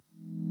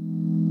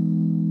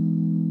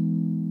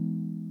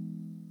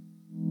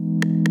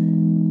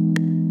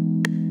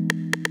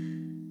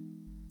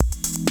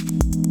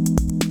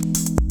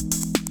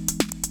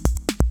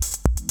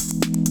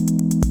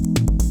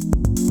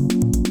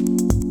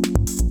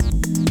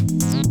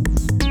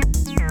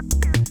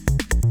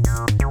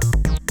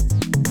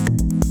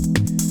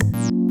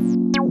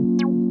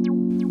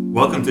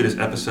Welcome to this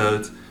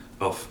episode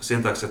of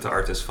Syntax at the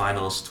Artist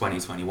Finals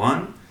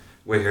 2021.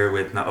 We're here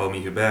with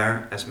Naomi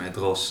Hubert, Esme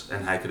Dros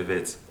and Heike de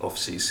Wit of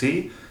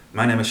CC.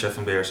 My name is Chef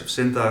van Beers of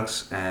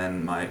Syntax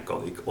and my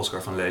colleague Oscar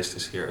van Leest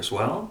is here as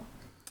well.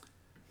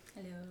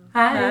 Hello.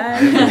 Hi. Hi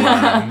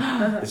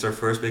everyone. It's our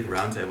first big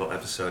roundtable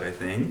episode, I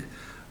think.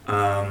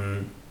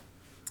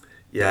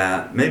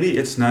 Maybe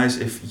it's nice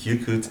if you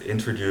could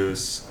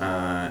introduce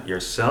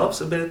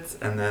yourselves a bit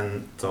and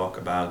then talk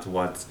about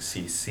what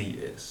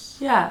CC is.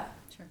 Yeah.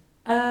 Sure.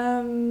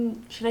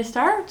 Should I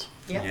start?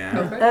 Yeah.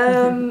 Go for it.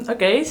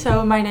 Okay,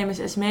 so my name is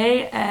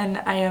Esme and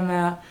I am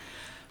a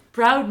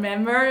proud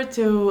member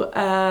to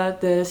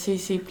the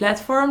CC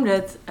platform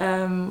that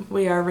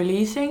we are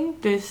releasing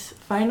this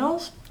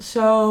finals.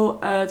 So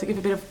to give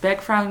a bit of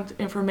background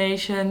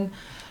information,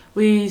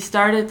 we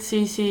started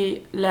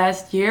CC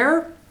last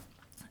year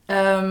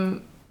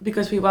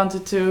because we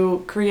wanted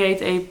to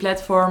create a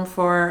platform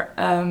for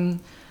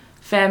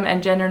femme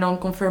and gender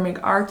non-conforming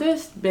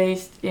artists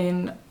based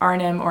in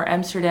Arnhem or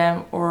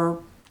Amsterdam or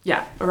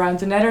around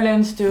the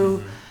Netherlands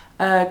to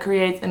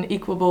create an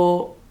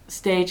equable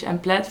stage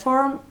and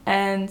platform.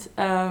 And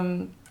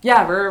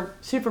we're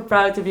super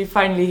proud to be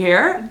finally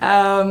here.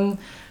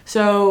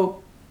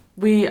 So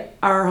we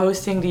are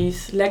hosting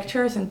these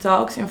lectures and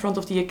talks in front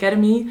of the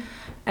Academy.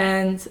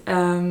 And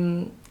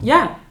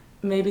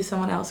maybe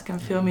someone else can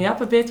fill me up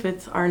a bit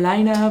with our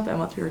lineup and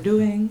what we're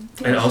doing.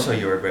 And also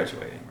you are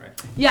graduating, right?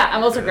 Yeah,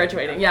 I'm also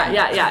graduating. Yeah.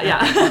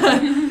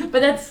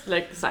 But that's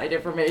like side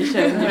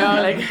information,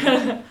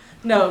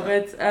 No,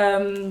 but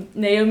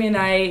Naomi and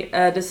I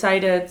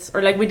decided,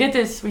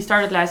 we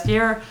started last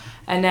year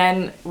and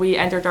then we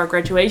entered our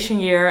graduation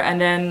year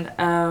and then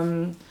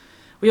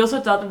we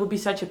also thought it would be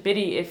such a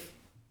pity if,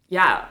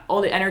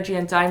 all the energy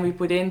and time we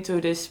put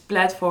into this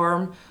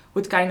platform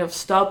would kind of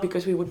stop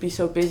because we would be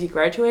so busy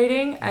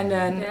graduating and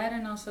then... That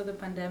and also the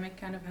pandemic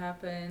kind of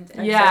happened.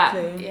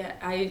 Exactly. Yeah,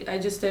 I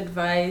just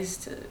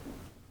advised,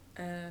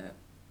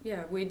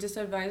 we just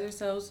advised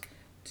ourselves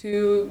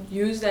to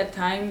use that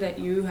time that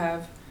you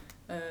have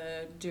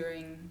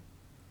during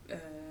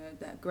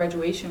that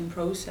graduation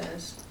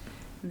process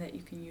and that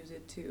you can use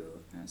it to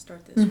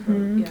start this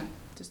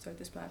to start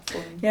this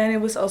platform. Yeah, and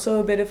it was also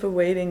a bit of a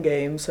waiting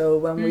game. So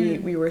when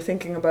we were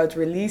thinking about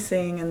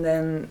releasing and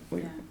then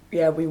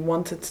we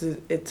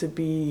wanted it to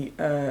be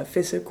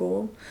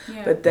physical.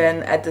 Yeah. But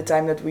then at the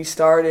time that we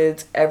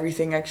started,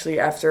 everything actually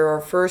after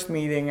our first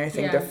meeting, I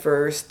think the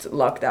first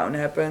lockdown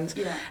happened.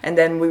 Yeah. And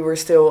then we were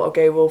still,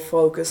 we'll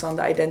focus on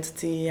the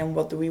identity and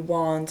what do we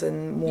want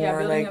and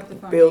more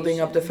building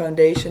up the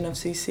foundation of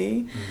CC.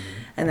 Mm-hmm.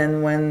 And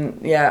then when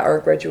our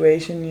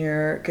graduation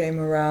year came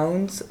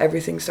around,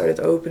 everything started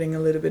opening a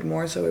little bit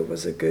more. So it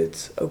was a good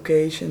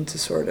occasion to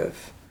sort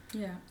of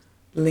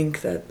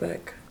link that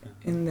back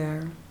in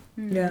there.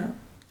 Mm-hmm. Yeah.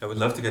 I would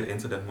love to get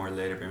into that more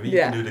later. Maybe you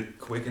can do the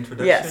quick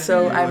introduction. Yeah,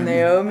 so I'm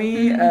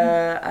Naomi.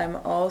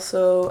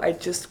 I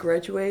just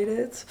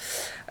graduated.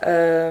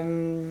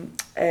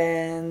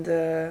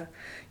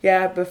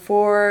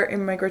 Before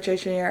in my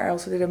graduation year, I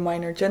also did a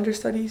minor gender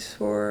studies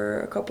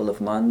for a couple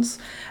of months.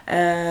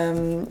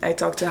 I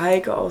talked to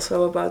Heike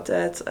also about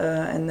that,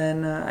 and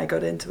then I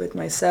got into it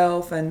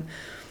myself. And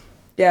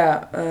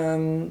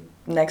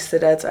next to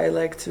that, I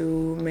like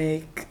to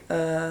make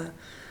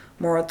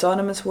more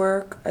autonomous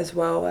work as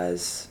well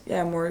as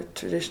more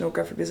traditional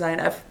graphic design.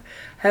 I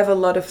have a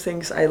lot of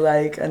things I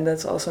like, and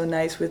that's also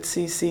nice with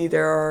CC.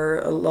 There are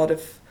a lot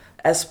of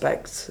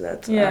aspects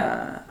that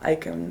I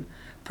can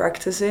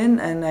practice in,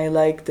 and I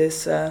like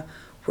this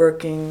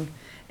working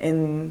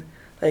in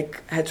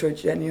like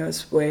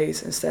heterogeneous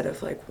ways instead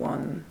of like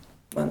one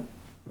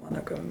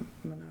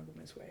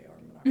monogamous way or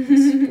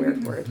monogamous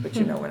weird word, but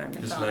you know what I mean.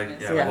 Just like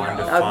one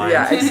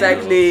defined.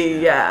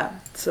 Exactly. Yeah.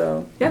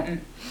 So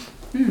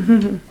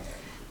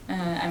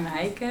I'm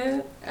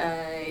Heike.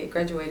 I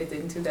graduated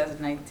in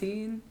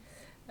 2019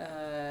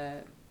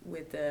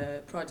 with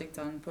a project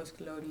on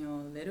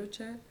post-colonial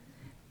literature,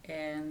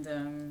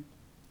 and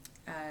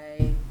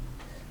I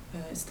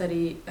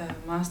study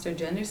Master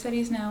Gender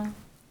Studies now,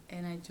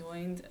 and I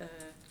joined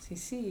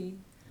CC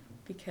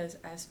because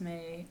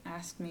Esme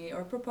asked me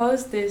or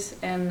proposed this,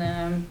 and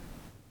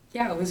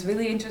I was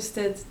really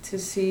interested to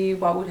see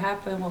what would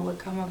happen, what would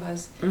come of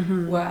us,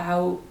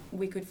 how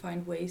we could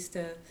find ways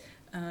to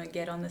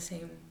get on the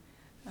same,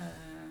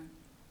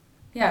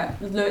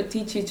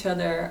 teach each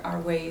other our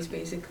ways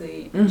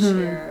basically, and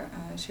share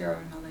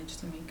our knowledge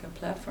to make a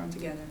platform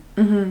together.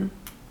 Mm-hmm.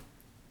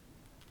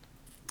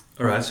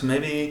 All right, so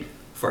maybe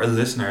for our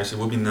listeners, it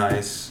would be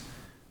nice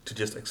to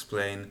just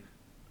explain,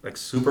 like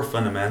super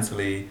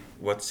fundamentally,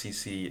 what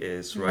CC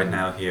is right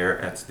now here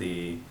at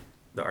the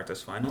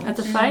Artist Finals. At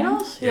the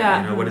finals, You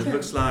know what it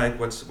looks like.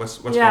 What's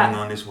going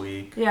on this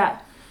week.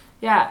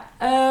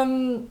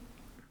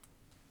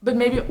 But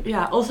maybe,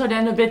 also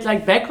then a bit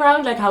like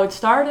background, like how it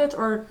started,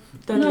 or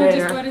that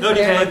later?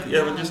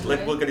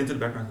 We'll get into the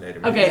background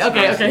later. Okay.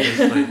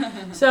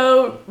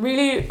 So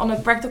really on a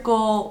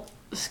practical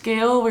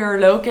scale, we're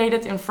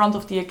located in front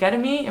of the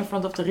academy, in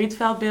front of the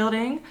Rietveld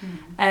building.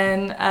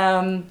 And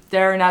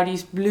there are now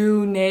these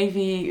blue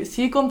navy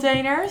sea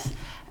containers.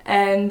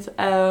 And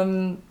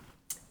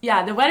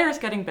the weather is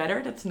getting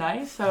better. That's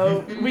nice.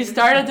 So we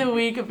started the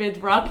week a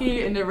bit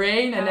rocky in the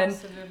rain, and then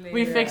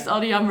we fixed all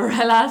the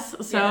umbrellas.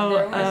 So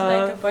there was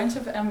like a bunch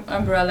of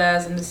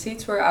umbrellas, and the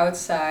seats were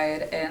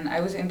outside. And I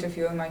was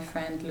interviewing my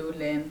friend Lu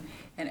Lin,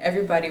 and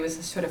everybody was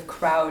sort of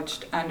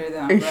crouched under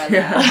the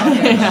umbrella on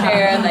their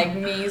chair, like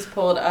knees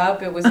pulled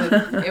up. It was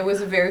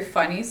a very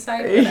funny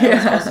sight, but I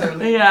was also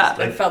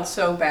it felt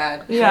so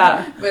bad.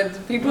 Yeah. But the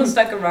people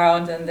stuck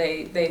around, and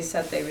they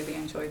said they really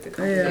enjoyed the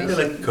conversation. I feel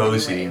like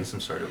cozy in some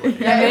sort of way.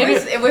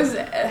 It was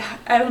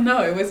I don't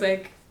know. It was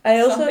like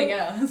something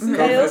else.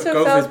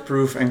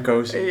 COVID-proof and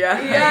cozy.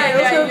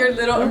 Your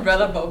little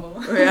umbrella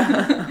bubble.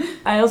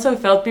 I also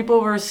felt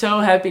people were so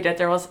happy that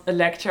there was a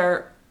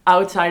lecture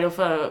outside of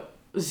a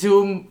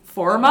Zoom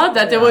format,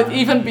 that they would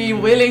even be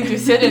willing to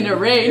sit in the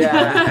rain.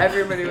 Yeah,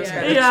 everybody was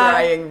kind of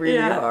trying really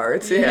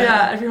hard.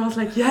 Yeah, everyone was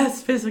like,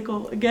 yes,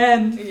 physical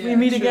again. We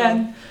meet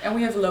again. And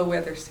we have low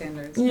weather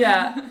standards.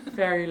 Yeah,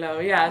 very low.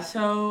 Yeah,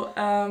 so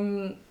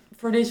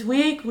for this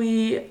week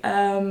we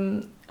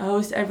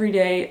host every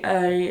day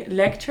a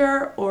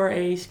lecture or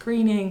a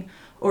screening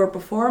or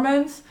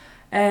performance,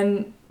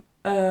 and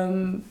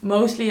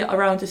mostly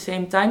around the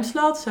same time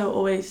slot, so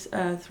always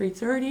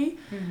 3:30.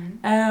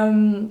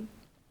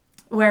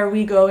 Where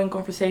we go in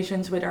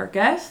conversations with our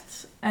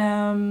guests,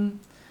 and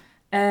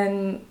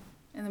the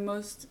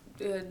most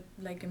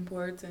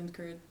important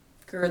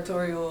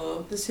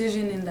curatorial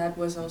decision in that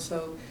was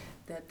also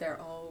that they're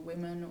all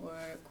women or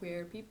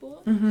queer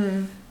people.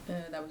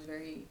 That was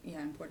very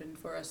important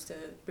for us to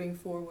bring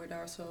forward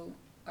also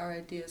our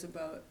ideas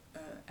about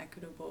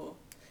equitable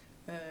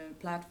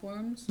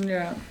platforms.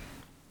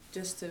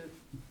 Just to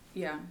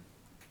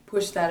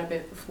push that a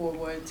bit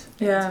forward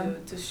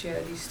to share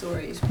these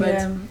stories. But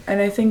and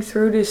I think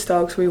through these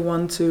talks we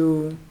want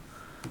to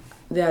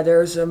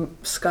there's a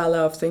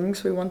scala of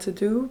things we want to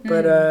do,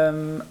 but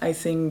I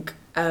think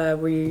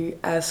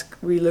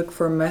we look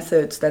for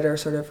methods that are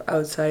sort of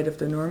outside of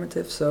the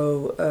normative,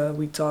 so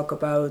we talk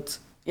about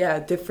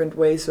different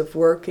ways of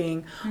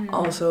working.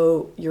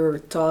 Also, you're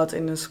taught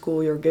in a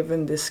school, you're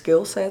given this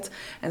skill set,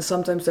 and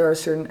sometimes there are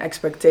certain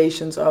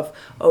expectations of,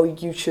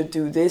 you should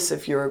do this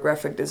if you're a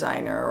graphic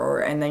designer,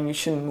 and then you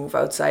shouldn't move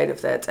outside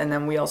of that. And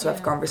then we also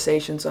have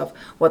conversations of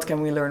what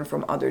can we learn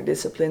from other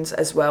disciplines,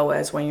 as well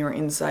as when you're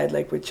inside,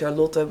 like with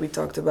Charlotte, we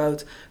talked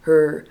about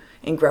her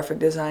in graphic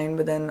design,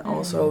 but then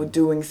also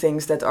doing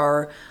things that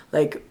are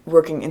like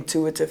working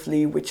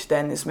intuitively, which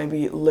then is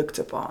maybe looked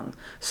upon.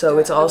 So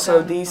it's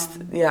also these,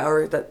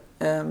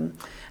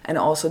 and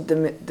also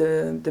the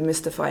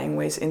demystifying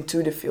ways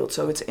into the field.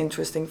 So it's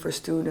interesting for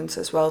students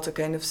as well to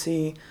kind of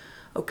see,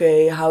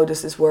 okay, how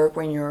does this work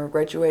when you're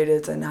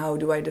graduated, and how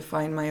do I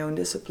define my own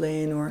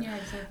discipline, or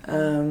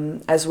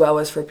as well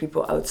as for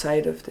people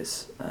outside of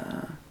this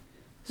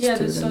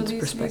student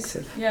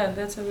perspective.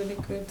 That's a really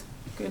good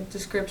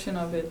description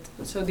of it.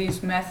 So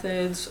these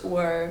methods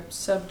or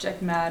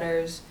subject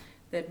matters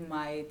that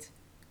might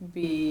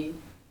be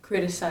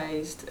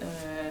criticized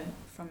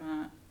from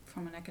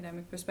an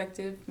academic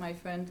perspective. My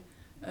friend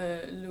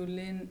Lu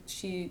Lin,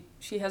 she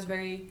has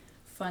very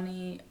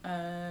funny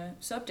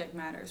subject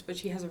matters, but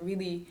she has a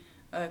really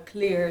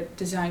clear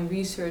design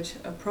research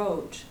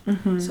approach.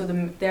 So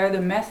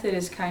the method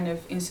is kind of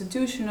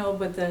institutional,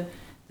 but the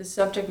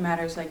subject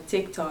matters like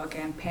TikTok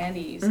and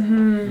panties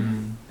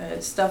and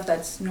stuff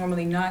that's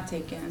normally not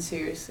taken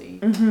seriously.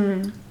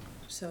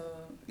 So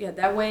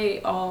that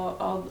way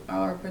all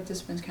our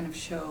participants kind of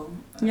show.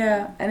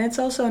 And it's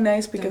also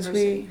nice because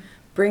diversity. We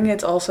bring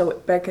it also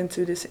back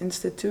into this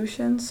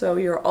institution, so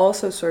you're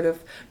also sort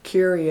of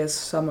curious,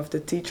 some of the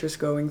teachers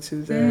going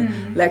to the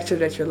lecture,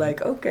 that you're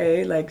like,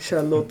 okay, like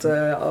Charlotte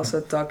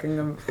also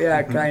talking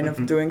kind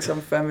of doing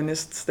some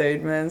feminist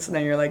statements, and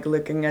then you're like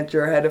looking at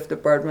your head of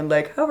department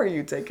like, how are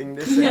you taking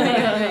this in?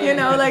 You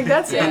know, like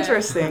that's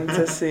interesting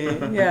to see.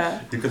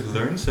 You could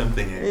learn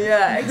something here.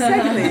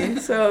 Exactly.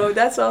 So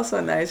that's also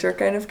nice. You're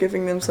kind of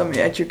giving them some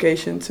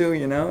education too,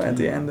 you know, at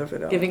the end of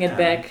it all. Giving it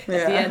back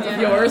at the end of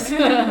yours.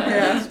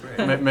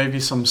 Maybe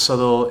some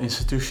subtle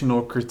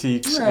institutional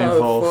critiques Oh,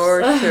 involved.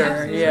 for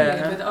sure,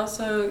 But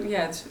also,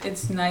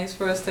 it's nice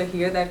for us to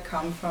hear that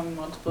come from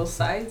multiple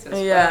sides as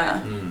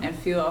well, and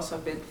feel also a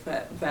bit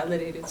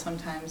validated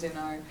sometimes in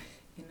our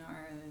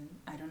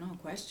I don't know,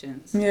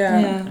 questions.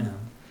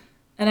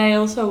 And I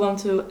also want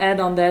to add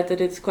on that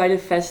it's quite a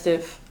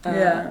festive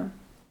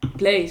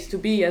place to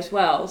be as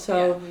well.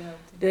 So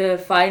the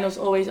finals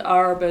always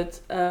are, but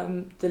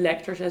the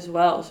lectures as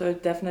well. So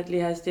it definitely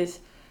has this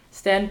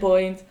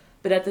standpoint.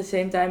 But at the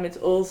same time, it's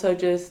also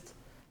just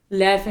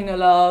laughing a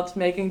lot,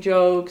 making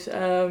jokes,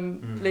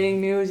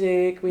 playing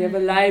music. We have a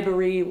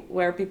library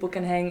where people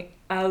can hang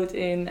out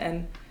in.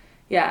 And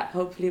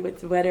hopefully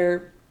with the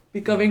weather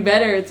becoming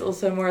better, it's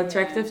also more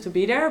attractive to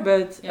be there.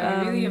 But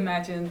I really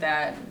imagine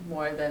that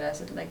more that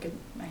as like a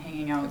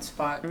hanging out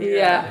spot.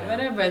 Yeah.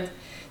 Whatever, but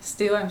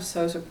still I'm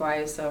so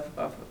surprised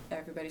of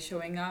everybody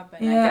showing up,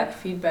 and I Yeah. get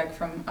feedback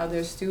from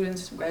other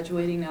students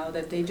graduating now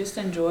that they just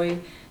enjoy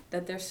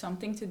that there's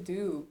something to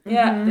do.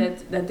 Yeah.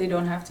 That they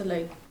don't have to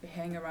like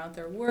hang around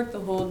their work the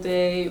whole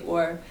day,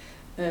 or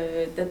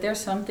that there's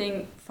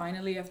something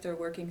finally after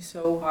working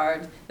so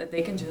hard that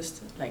they can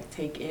just like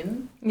take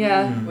in,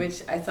 Yeah. which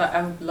I thought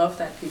I would love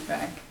that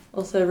feedback.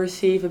 Also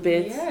receive a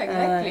bit. Yeah,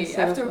 exactly.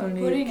 instead of After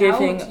only putting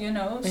giving. out, you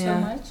know, so Yeah.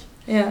 much,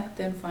 Yeah.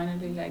 then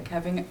finally like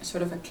having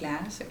sort of a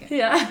class again.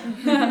 Yeah.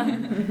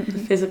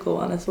 The physical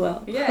one as well.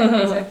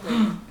 Yeah,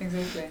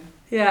 exactly.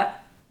 Yeah.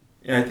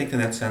 Yeah, I think in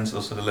that sense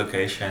also the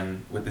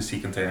location with the sea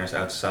containers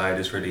outside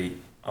is really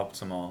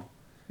optimal.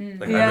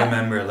 Like Yeah. I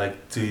remember like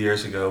 2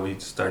 years ago we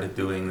started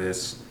doing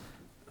this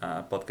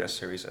podcast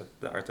series at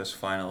the Artes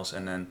Finals,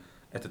 and then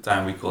at the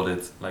time we called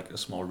it like a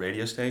small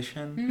radio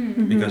station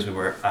because we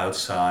were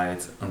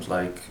outside, and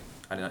like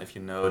I don't know if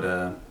you know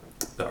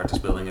the Artes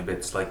building a bit.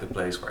 It's like the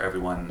place where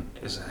everyone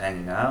is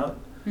hanging out.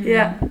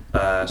 Yeah.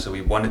 So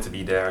we wanted to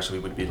be there, so we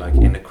would be like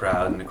in the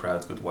crowd, and the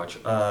crowd could watch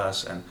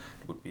us, and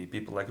it would be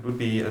people like it would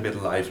be a bit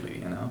lively,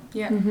 you know.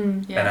 Yeah.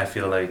 Mm-hmm. And I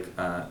feel like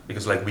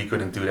because like we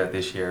couldn't do that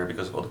this year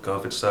because of all the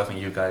COVID stuff, and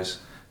you guys,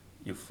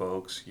 you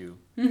folks, you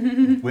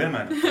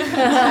women,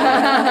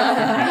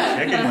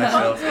 checking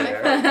myself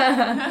there.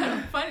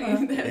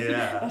 Funny.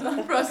 Yeah.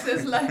 Thought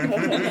process like.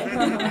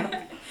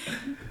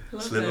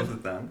 Slip of the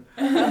tongue.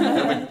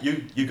 No, but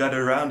you got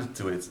around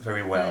to it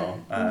very well.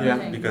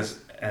 Yeah. Because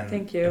and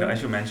Thank you.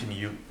 as you mentioned,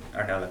 you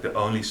are now like the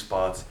only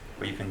spot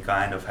where you can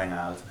kind of hang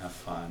out and have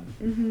fun.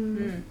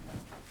 Mm-hmm.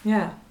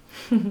 Yeah.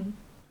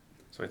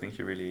 So I think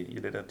you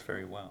did that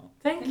very well.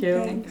 Thank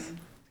you. Thank you.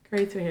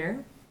 Great to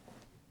hear.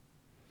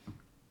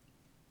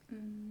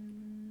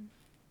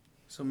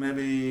 So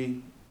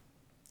maybe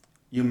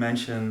you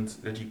mentioned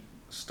that you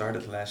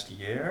started last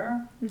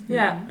year.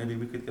 Yeah. Maybe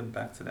we could get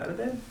back to that a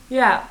bit.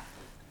 Yeah.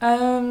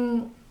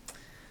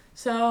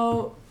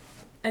 So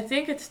I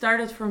think it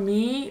started for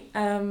me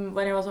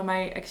when I was on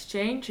my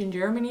exchange in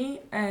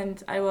Germany,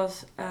 and I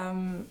was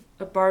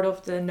a part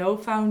of the No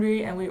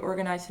Foundry, and we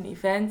organized an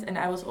event, and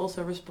I was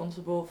also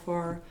responsible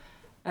for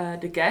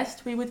the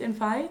guests we would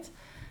invite.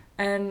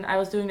 And I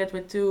was doing that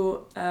with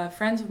two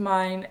friends of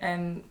mine,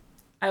 and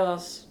I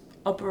was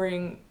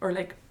offering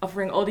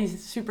all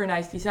these super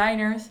nice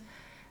designers.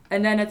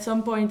 And then at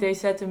some point they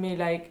said to me,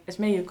 like,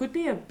 Esme, you could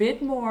be a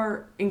bit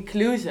more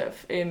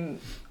inclusive in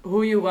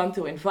who you want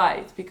to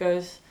invite,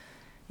 because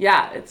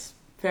yeah, it's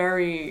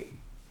very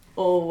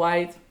all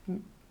white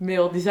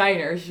male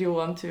designers you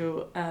want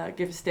to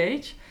give a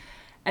stage.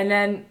 And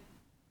then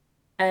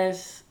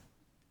as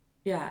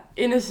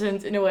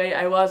innocent in a way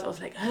I was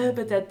like,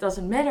 but that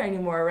doesn't matter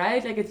anymore,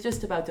 right? Like, it's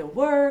just about the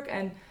work,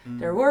 and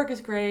their work is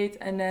great.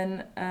 And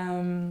then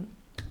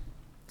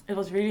it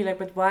was really like,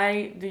 but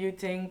why do you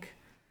think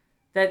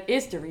that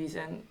is the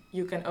reason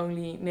you can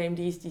only name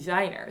these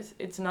designers?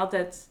 It's not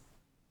that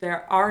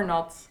there are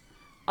not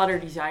other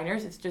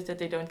designers, it's just that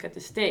they don't get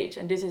the stage.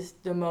 And this is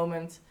the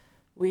moment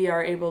we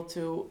are able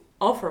to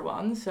offer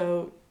one.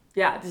 So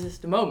yeah, this is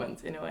the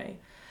moment in a way.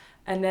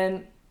 And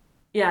then,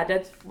 yeah,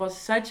 that was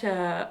such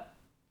a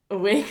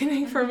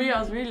awakening for me. I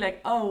was really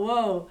like, oh,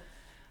 whoa,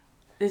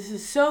 this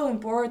is so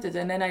important.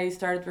 And then I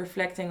started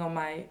reflecting on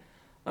my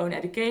own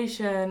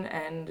education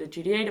and the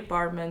GDA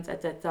department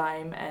at that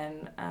time,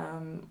 and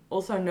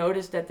also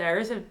noticed that there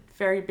is a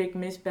very big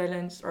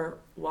misbalance, or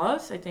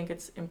was, I think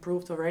it's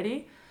improved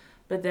already,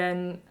 but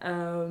then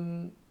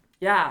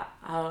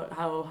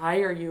how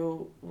higher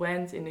you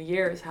went in the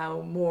years,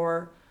 how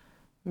more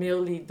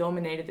male-ly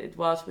dominated it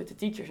was with the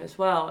teachers as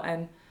well.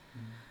 And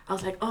I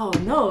was like, oh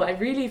no, I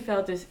really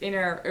felt this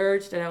inner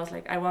urge that I was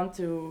like, I want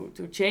to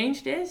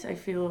change this. I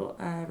feel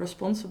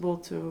responsible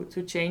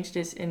to change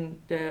this in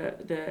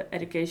the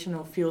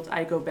educational field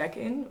I go back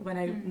in when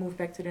I move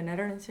back to the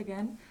Netherlands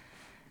again.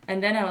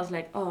 And then I was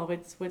like, oh,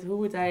 with who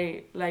would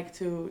I like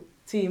to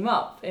team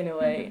up in a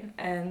way?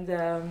 And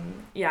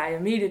I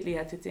immediately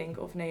had to think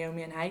of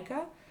Naomi and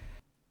Heike,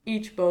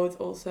 each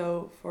both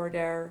also for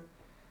their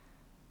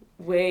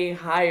way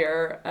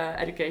higher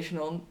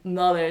educational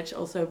knowledge,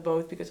 also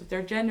both because of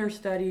their gender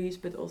studies,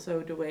 but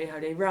also the way how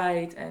they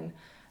write and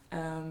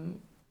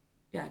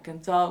can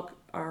talk.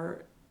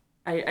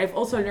 I've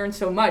also learned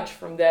so much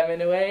from them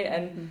in a way,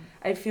 and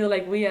I feel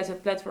like we as a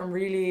platform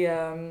really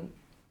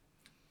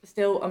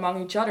still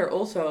among each other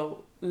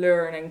also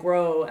learn and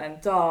grow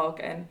and talk,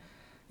 and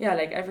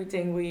like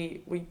everything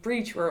we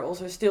preach, we're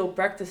also still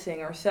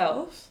practicing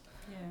ourselves.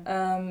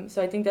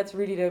 So I think that's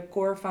really the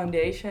core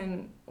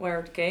foundation where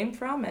it came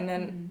from. And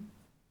then,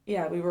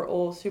 we were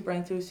all super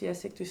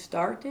enthusiastic to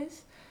start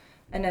this.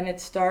 And then it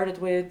started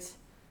with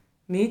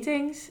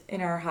meetings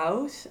in our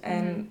house,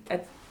 and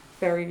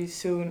very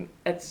soon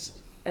at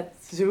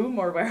Zoom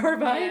or wherever.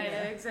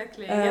 Yeah,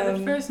 exactly.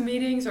 The first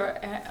meetings, or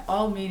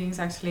all meetings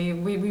actually,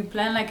 we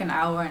plan like an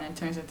hour and it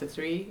turns into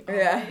 3.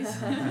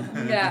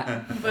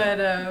 Yeah. But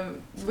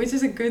which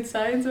is a good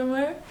sign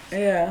somewhere.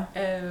 Yeah.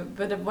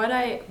 But what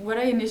I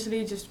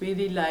initially just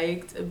really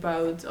liked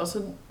about,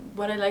 also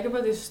what I like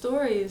about this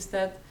story is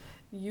that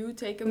you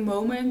take a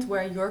moment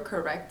where you're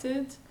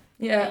corrected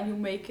and you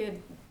make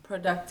it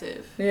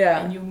productive.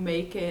 And you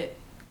make it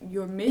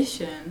your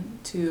mission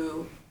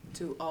to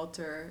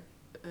alter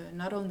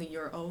not only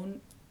your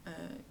own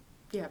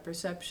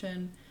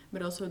perception,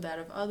 but also that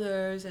of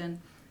others. And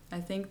I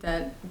think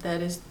that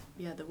is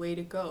the way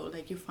to go.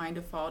 Like, you find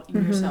a fault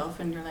in yourself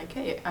and you're like,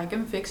 hey, I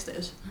can fix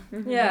this.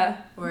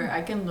 Or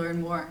I can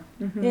learn more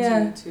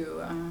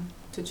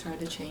to try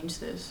to change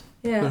this.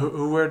 So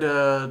who were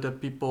the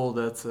people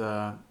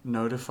that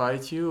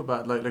notified you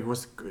about,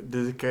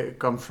 did it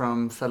come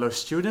from fellow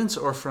students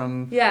or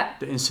from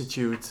the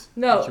institute?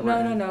 No,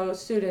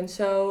 students.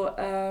 So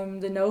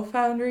the No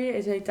Foundry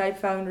is a type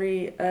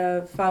foundry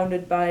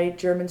founded by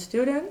German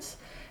students,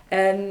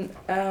 and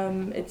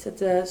it's at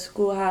the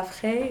school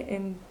HFG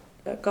in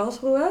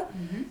Karlsruhe.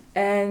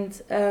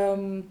 And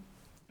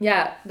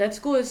that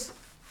school is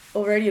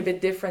already a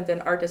bit different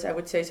than Artes, I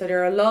would say. So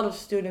there are a lot of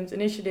student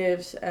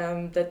initiatives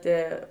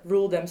that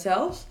rule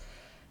themselves.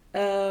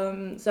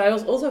 So I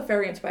was also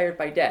very inspired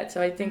by that.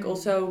 So I think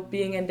also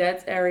being in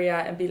that area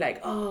and be like,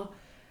 oh,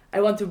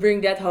 I want to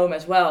bring that home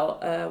as well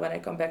when I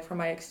come back from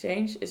my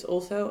exchange is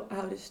also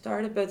how this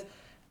started. But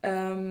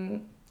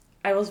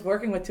I was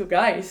working with 2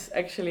 guys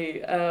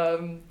actually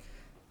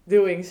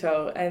doing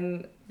so.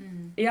 And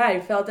I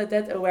felt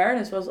that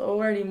awareness was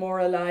already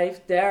more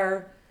alive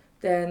there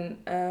than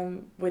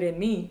within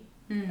me,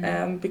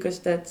 because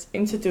that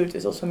institute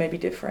is also maybe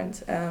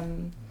different.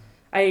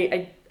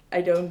 I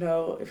don't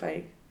know if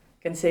I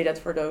can say that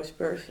for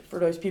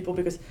those people,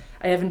 because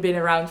I haven't been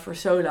around for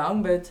so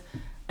long, but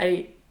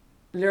I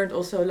learned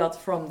also a lot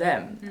from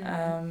them.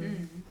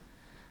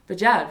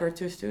 But we're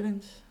 2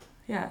 students,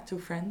 2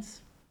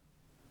 friends.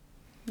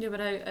 Yeah,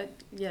 but I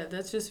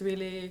that's just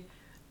really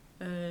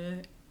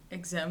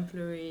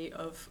exemplary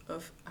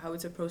of how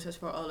it's a process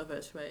for all of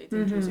us, right?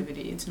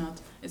 Inclusivity. It's not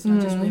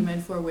just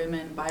women for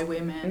women by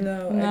women.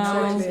 No,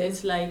 exactly.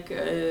 It's like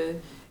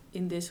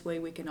in this way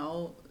we can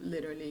all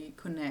literally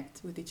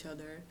connect with each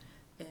other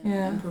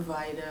and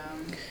provide.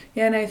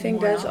 And I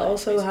think that's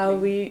also basically how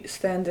we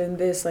stand in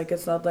this. Like,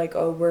 it's not like,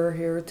 oh, we're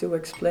here to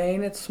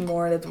explain. It's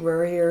more that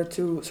we're here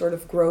to sort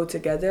of grow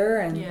together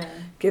and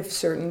give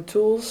certain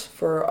tools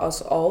for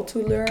us all to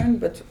learn.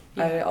 But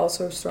I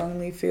also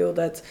strongly feel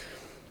that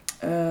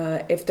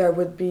if there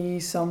would be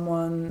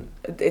someone,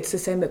 it's the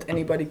same that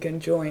anybody can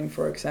join,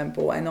 for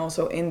example, and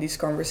also in these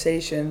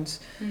conversations,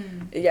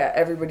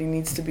 everybody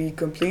needs to be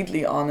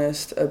completely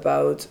honest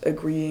about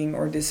agreeing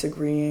or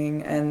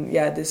disagreeing, and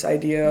this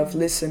idea of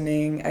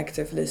listening,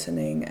 active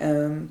listening,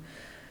 and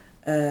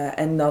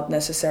not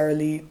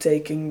necessarily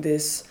taking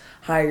this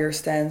higher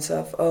stance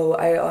of, oh,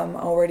 I am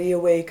already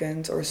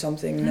awakened or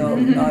something. No,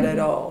 not at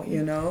all,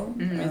 you know?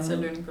 It's a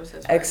learning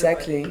process for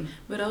exactly. everybody.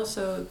 But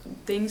also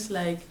things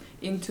like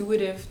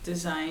intuitive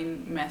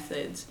design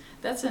methods,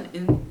 that's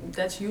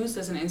used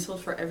as an insult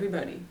for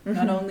everybody,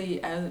 not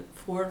only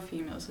for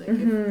females. Like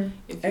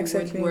if you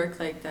would work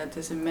like that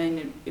as a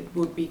man, it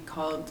would be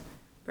called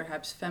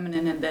perhaps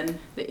feminine, and then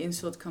the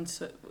insult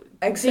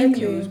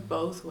continues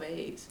both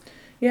ways.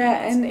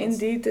 Yeah, and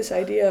indeed this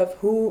idea of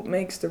who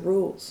makes the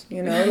rules,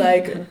 you know,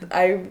 like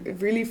I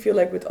really feel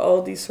like with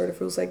all these sort of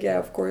rules, like,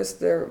 of course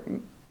they're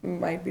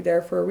might be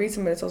there for a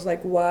reason, but it's also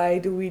like, why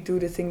do we do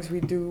the things we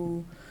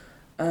do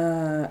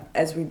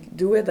as we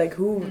do it? Like,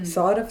 who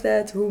thought of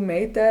that, who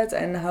made that,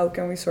 and how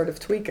can we sort of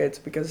tweak it?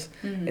 Because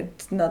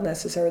it's not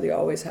necessarily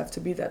always have to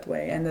be that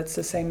way, and that's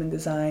the same in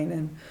design.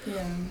 And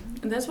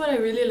that's what I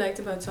really liked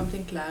about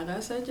something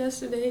Clara said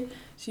yesterday.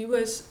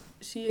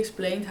 She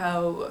explained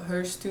how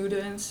her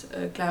students,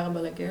 Clara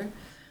Balaguer,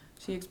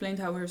 she explained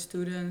how her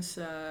students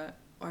are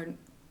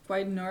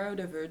quite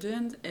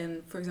neurodivergent,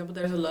 and for example,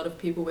 there's a lot of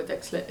people with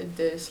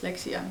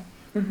dyslexia.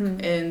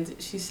 And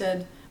she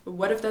said, but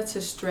what if that's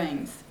a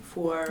strength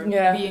for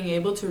being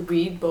able to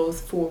read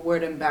both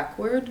forward and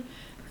backward,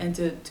 and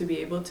to be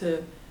able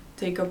to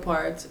take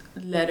apart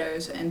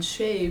letters and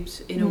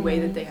shapes in a way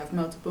that they have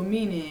multiple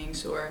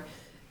meanings, or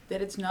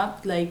that it's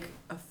not like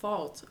a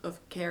fault of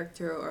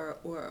character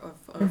or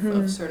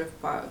of sort of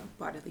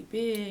bodily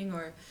being,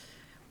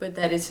 but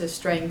that it's a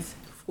strength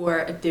for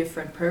a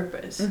different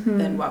purpose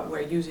than what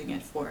we're using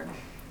it for.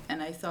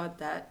 And I thought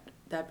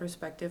that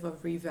perspective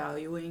of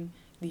revaluing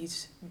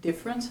these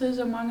differences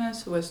among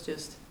us was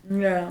just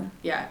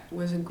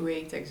was a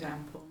great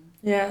example.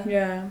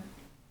 I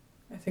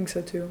think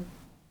so too.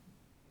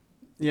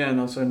 And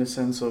also in the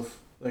sense of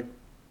like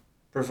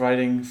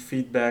providing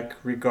feedback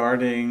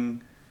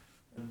regarding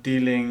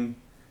dealing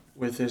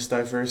with this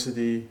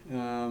diversity,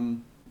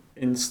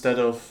 instead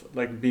of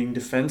like being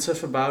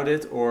defensive about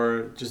it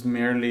or just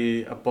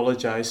merely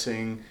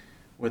apologizing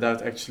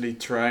without actually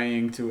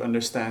trying to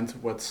understand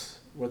what's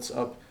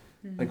up,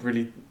 like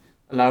really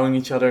allowing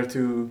each other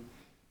to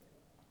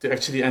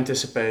actually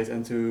anticipate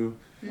and to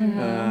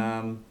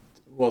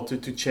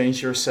to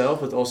change yourself,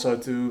 but also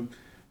to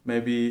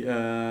maybe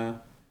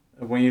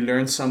when you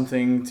learn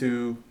something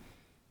to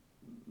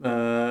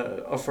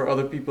offer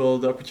other people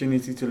the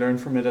opportunity to learn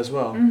from it as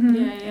well.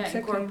 Exactly.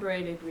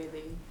 Incorporate it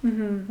really.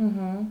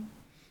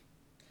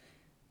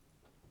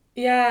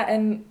 Yeah,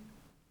 and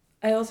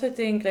I also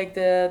think like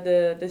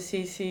the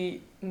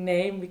CC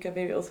name we can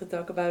maybe also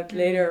talk about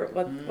later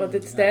what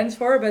it stands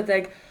for, but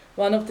like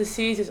one of the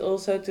C's is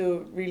also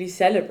to really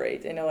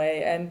celebrate in a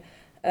way, and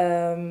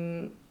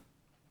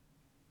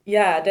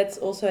that's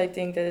also I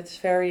think that it's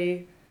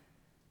very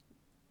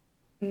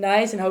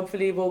nice and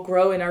hopefully will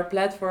grow in our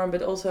platform,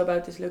 but also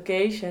about this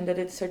location that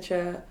it's such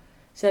a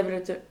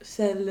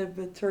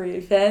celebratory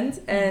event,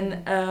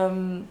 and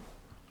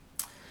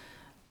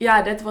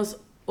that was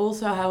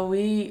also how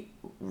we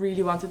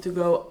really wanted to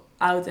go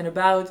out and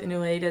about in a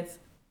way that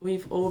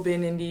we've all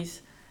been in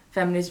these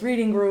feminist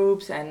reading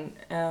groups, and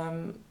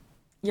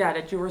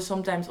that you were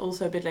sometimes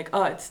also a bit like,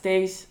 oh, it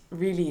stays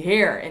really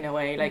here in a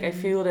way. Like I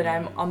feel that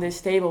I'm on this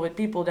table with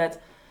people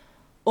that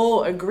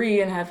all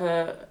agree and have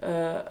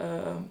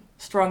a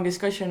strong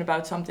discussion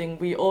about something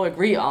we all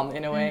agree on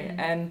in a way,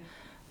 and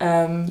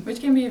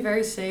which can be a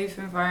very safe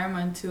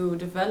environment to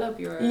develop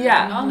your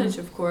knowledge,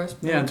 of course.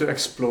 And to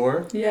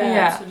explore.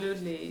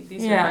 Absolutely.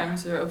 These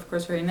environments are, of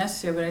course, very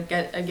necessary.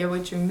 But I get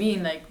what you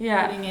mean, like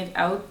putting it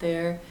out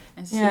there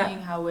and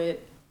seeing how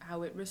it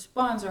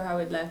responds or how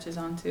it latches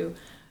onto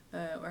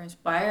or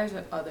inspires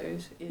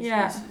others is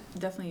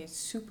definitely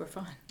super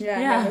fun.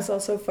 And it's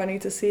also funny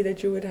to see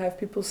that you would have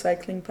people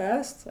cycling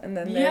past, and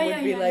then they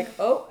would be like,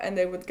 oh, and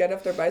they would get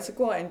off their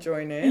bicycle and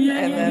join in,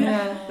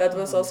 that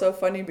was also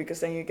funny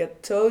because then you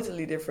get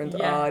totally different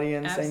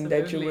audience than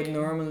that you would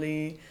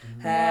normally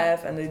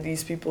have, and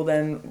these people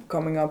then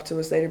coming up to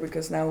us later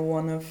because now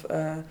one of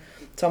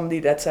somebody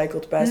that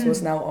cycled past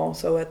was now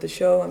also at the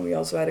show, and we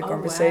also had a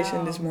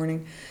conversation this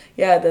morning.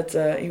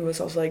 That he was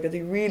also like that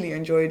he really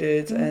enjoyed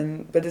it,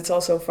 but it's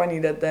also funny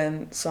that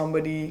then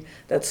somebody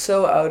that's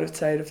so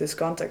outside of this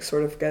context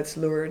sort of gets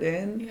lured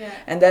in,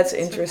 and that's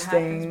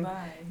interesting.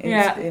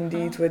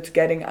 Indeed, with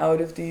getting out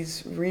of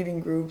these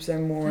reading groups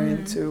and more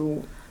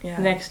into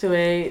next to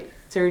a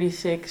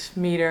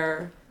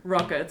 36-meter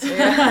rocket.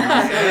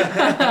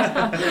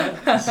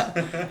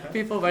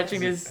 People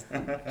watching this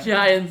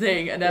giant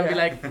thing and then be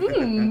like,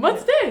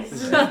 what's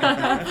this?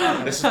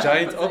 There's a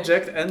giant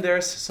object and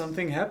there's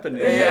something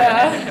happening.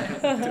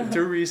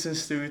 Two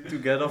reasons to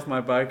get off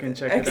my bike and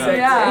check it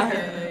out.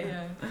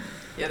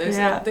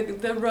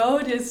 The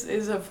road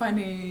is a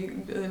funny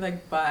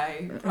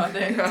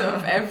byproduct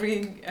of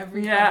every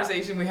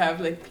conversation we have,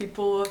 like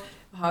people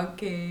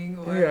honking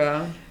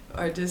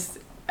or just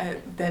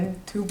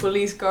then 2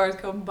 police cars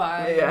come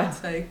by.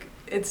 It's like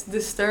it's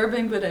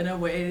disturbing, but in a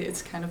way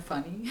it's kind of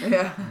funny.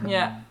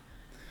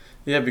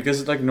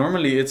 Because like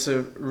normally it's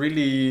a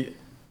really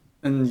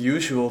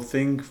unusual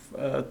thing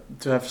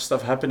to have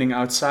stuff happening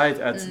outside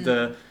at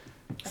the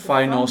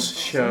finals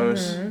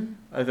shows.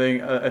 I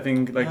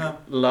think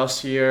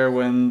last year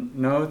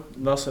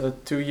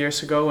 2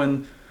 years ago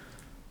when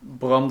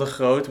Bram de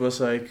Groot was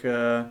like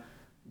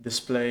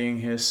displaying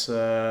his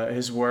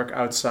work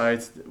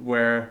outside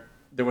where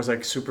there was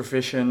like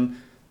supervision,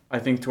 I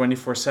think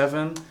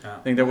 24/7. I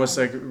think that was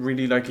like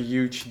really like a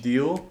huge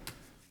deal.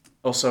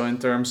 Also in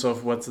terms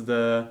of what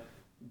the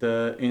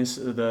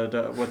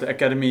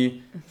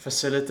academy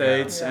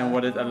facilitates and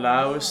what it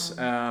allows,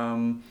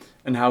 and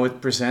how it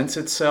presents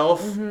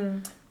itself.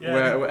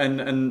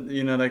 And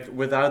you know, like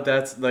without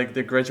that, like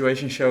the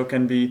graduation show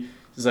can be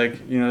like,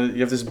 you know,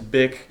 you have this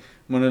big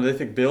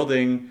monolithic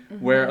building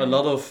where a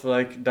lot of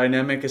like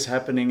dynamic is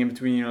happening in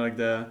between, you know, like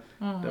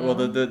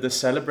the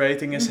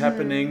celebrating is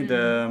happening,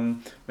 the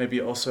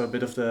maybe also a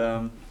bit of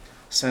the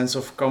sense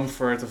of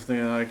comfort of the,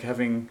 you know, like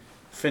having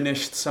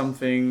finished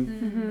something,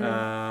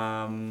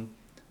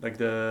 like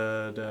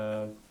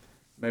the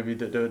maybe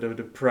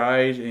the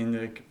pride in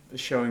like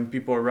showing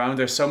people around.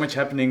 There's so much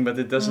happening, but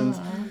it doesn't.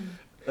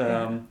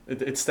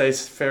 It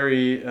stays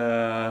very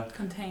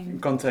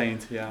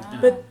contained.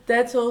 But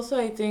that's also,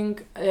 I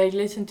think, I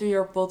listened to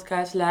your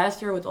podcast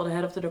last year with all the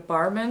head of the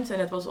departments,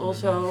 and it was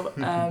also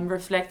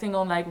reflecting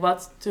on like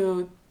what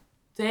to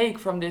take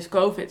from this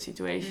COVID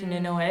situation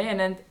in a way. And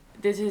then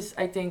this is,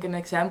 I think, an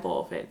example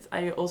of it.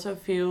 I also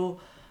feel,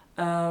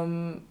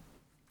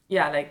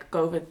 like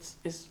COVID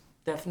is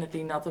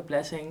definitely not a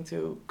blessing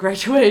to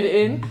graduate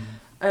in,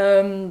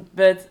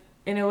 but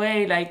in a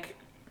way, like.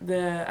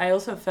 I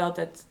also felt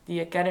that the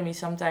academy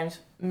sometimes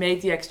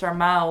made the extra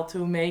mile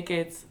to make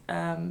it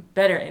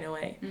better in a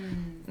way.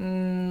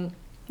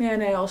 Yeah,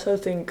 and I also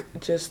think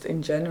just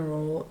in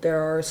general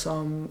there are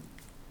some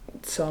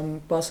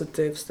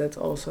positives that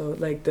also,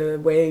 like the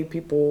way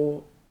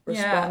people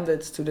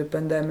responded to the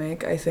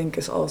pandemic, I think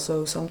is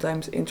also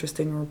sometimes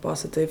interesting or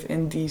positive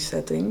in these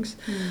settings.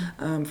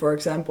 For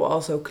example,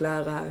 also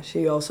Clara,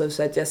 she also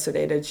said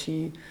yesterday that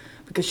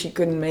because she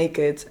couldn't make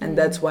it, and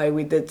that's why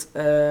we did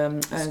a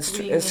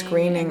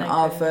screening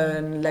of a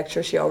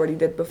lecture she already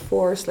did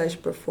before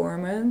 /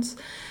 performance,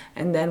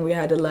 and then we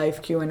had a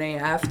live Q&A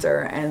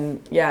after, and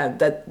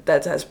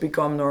that has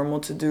become normal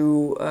to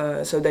do,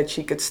 so that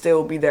she could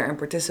still be there and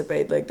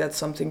participate. Like that's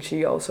something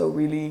she also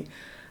really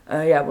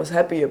was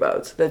happy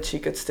about, that she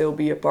could still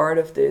be a part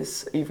of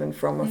this even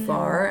from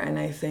afar. And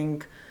I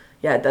think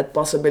that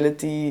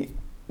possibility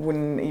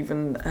wouldn't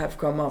even have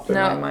come up in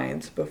my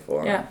mind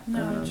before. Yeah.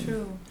 No,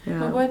 true. Yeah.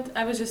 But what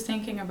I was just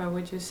thinking about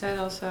what you said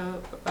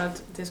also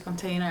about this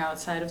container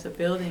outside of the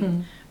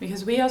building,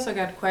 because we also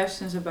got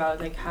questions about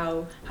like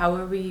how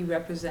are we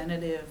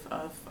representative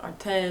of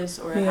Artes,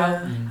 or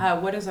how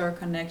what is our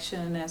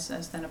connection as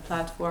then a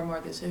platform or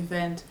this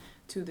event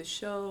to the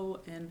show,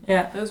 and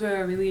those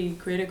were really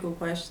critical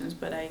questions.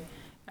 But I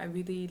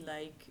really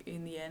like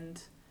in the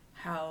end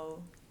how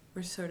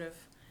we're sort of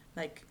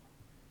like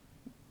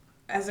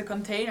as a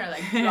container,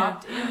 like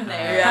dropped in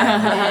there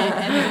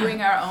and doing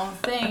our own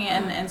thing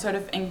and sort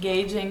of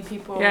engaging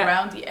people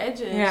around the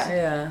edges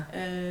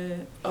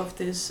of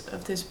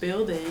this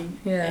building,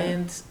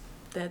 and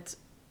that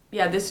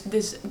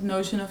this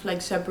notion of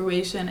like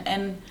separation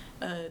and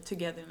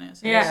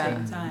togetherness at the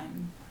same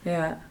time.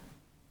 And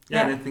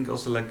I think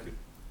also like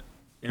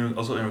in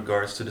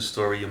regards to the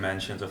story you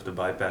mentioned of the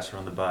bypasser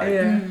on the bike,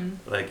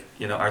 like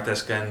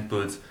Artes can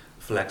put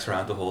flags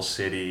around the whole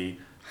city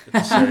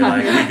to say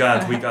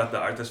like we got the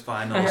Artes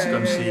finals,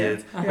 come see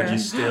it, but you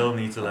still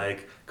need to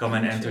like come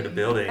and enter the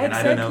building. And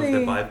I don't know if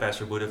the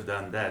bypasser would have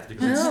done that,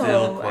 because it's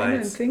still quite... I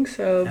don't think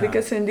so,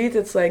 because indeed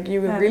it's like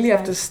you really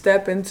have to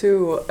step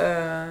into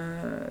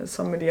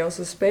somebody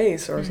else's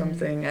space or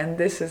something, and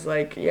this is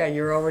like,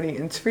 you're already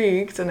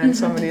intrigued, and then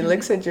somebody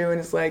looks at you and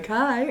it's like,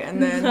 hi,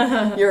 and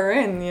then you're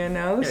in,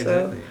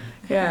 so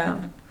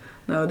exactly.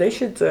 No, they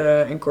should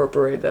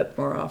incorporate that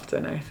more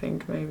often, I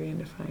think, maybe in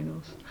the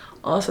finals.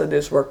 Also,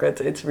 this rocket,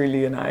 it's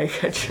really an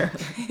eye-catcher.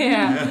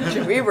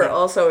 We were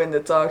also in the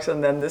talks,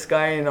 and then this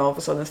guy all of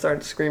a sudden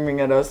started screaming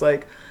at us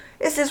like,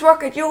 is this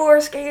rocket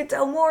yours? Can you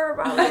tell more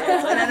about it?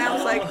 And then I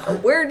was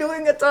like, we're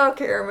doing a talk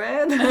here,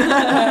 man.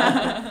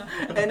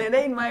 And it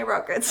ain't my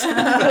rocket.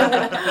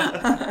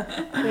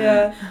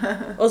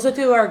 Also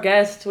to our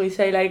guests, we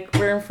say like,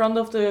 we're in front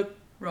of the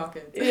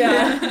rocket.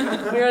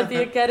 We're at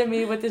the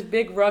academy with this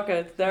big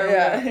rocket. It's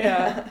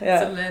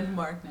a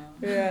landmark now.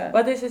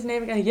 What is his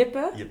name again?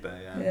 Jippe?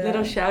 Jippe,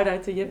 Little shout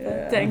out to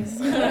Jippe. Thanks.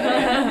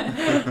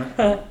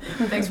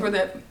 Thanks for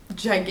that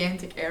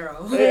gigantic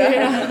arrow.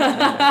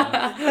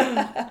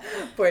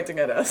 Pointing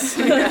at us.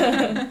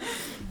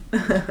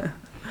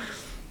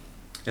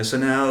 So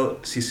now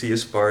CC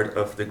is part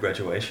of the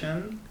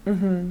graduation.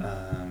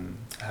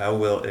 How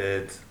will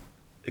it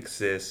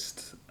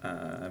exist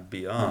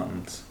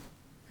beyond?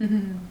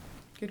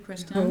 Good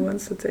question. Who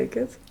wants to take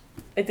it?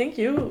 I think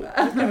you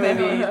can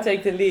maybe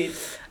take the lead.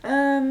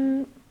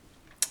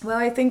 Well,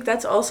 I think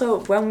that's also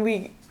when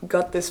we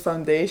got this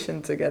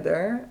foundation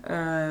together.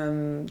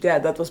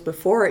 That was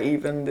before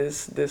even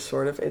this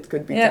sort of, it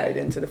could be tied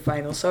into the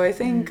final. So I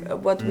think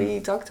what we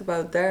talked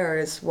about there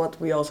is what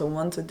we also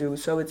want to do.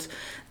 So it's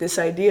this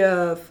idea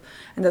of,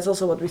 and that's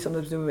also what we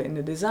sometimes do in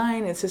the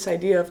design, it's this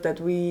idea of that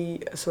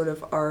we sort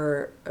of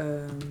are,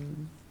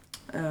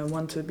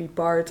 want to be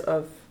part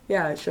of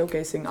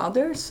showcasing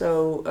others.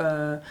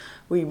 So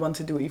we want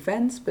to do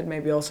events, but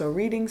maybe also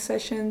reading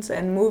sessions,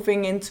 and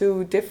moving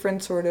into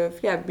different sort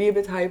of, be a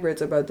bit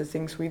hybrid about the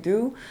things we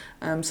do.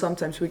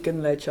 Sometimes we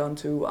can latch on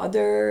to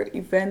other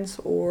events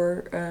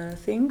or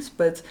things,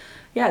 but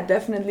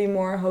definitely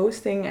more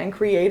hosting and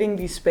creating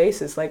these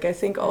spaces. Like I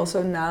think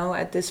also now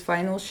at this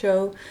final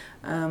show,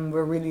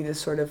 we're really this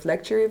sort of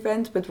lecture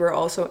event, but we're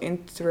also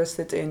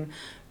interested in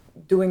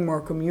doing more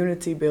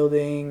community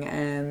building,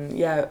 and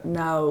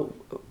now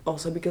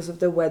also because of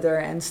the weather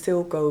and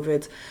still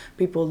COVID,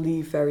 people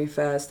leave very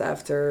fast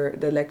after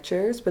the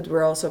lectures, but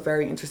we're also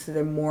very interested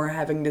in more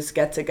having this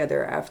get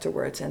together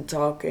afterwards and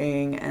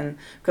talking, and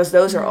because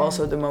those are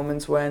also the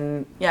moments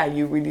when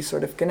you really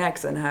sort of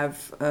connect and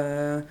have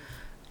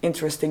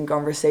interesting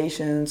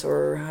conversations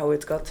or how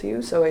it got to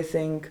you. So I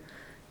think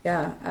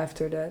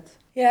after that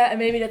and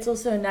maybe that's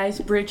also a nice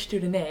bridge to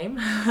the name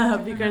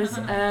because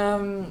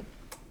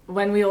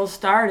when we all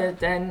started,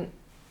 then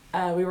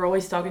we were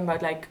always talking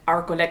about like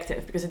our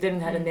collective, because it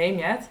didn't have a name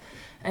yet.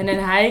 And then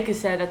Heike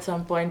said at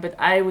some point, but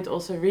I would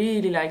also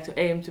really like to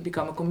aim to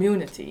become a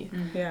community.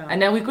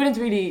 And then we couldn't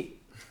really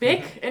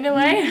pick in a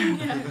way.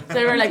 So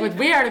we were like, but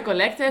we are the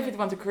collective, we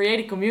want to create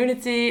a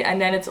community.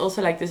 And then it's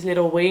also like this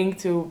little wink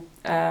to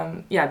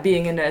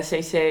being in the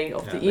CC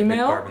of the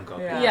email. Carbon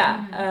copy.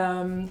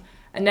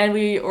 And then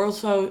we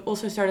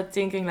also started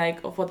thinking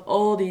like of what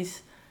all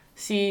these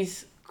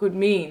C's could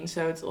mean.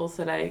 So it's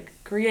also like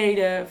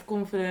creative,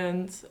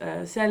 confident,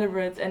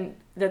 celebrate, and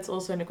that's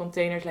also in the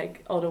containers,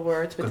 like all the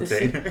words with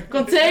the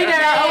container.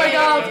 Oh my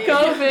god,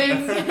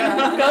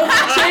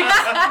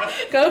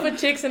 COVID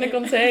chicks in a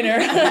container.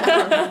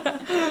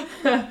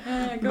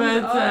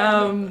 But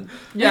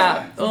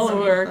all the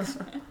words.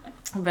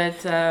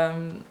 But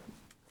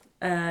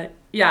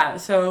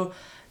so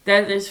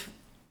that is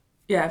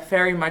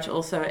very much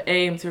also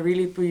aim to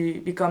really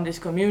become this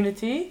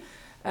community.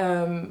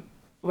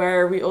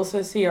 Where we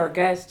also see our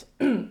guests,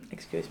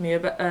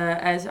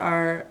 as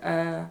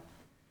our,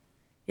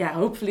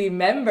 hopefully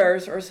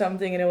members or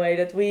something, in a way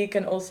that we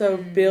can also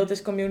build this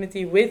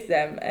community with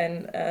them.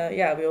 And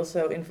we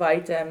also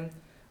invite them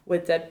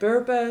with that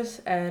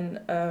purpose. And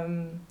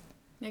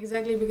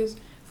Exactly, because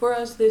for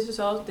us this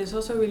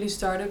also really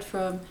started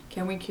from,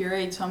 can we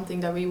curate something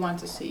that we want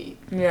to see,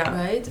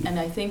 right? And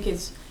I think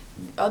it's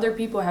other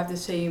people have the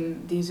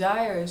same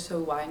desires, so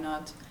why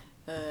not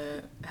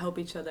help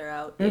each other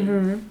out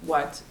in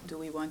what do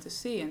we want to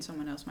see, and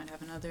someone else might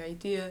have another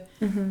idea,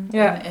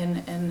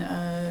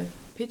 and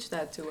pitch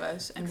that to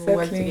us, and we'll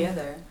work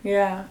together.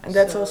 Yeah, and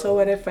that's also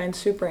what I find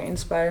super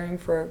inspiring,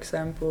 for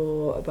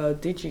example,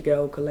 about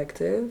DigiGo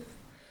Collective,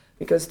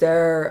 because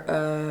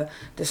they're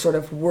this sort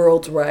of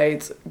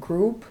worldwide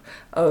group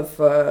of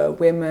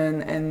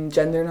women and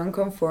gender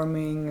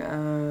non-conforming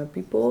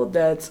people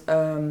that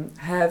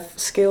have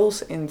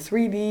skills in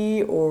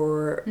 3D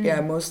or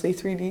mostly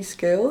 3D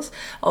skills.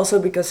 Also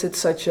because it's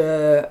such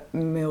a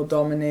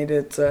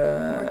male-dominated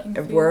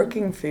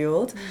working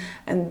field.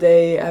 And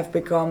they have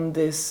become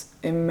this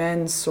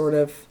immense sort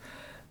of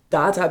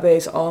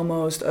database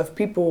almost of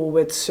people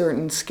with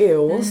certain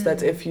skills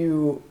that if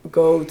you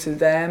go to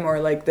them, or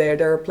like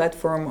they're a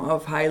platform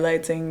of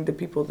highlighting the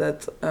people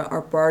that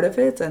are part of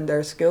it and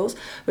their skills,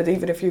 but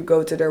even if you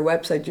go to their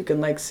website you can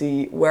like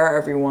see where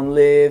everyone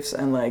lives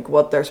and like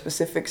what their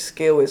specific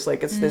skill is.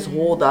 Like it's this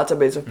whole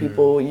database of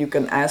people you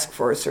can ask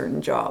for a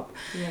certain job.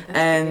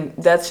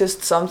 That's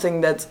just something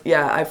that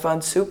I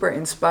found super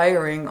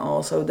inspiring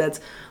also,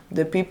 that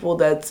the people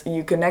that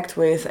you connect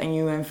with and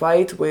you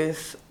invite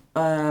with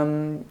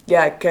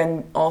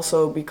can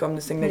also become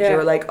this thing that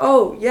you're like,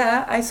 oh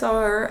yeah, I saw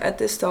her at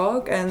this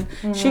talk and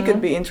she could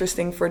be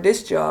interesting for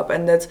this job,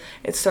 and that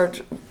it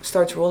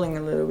starts rolling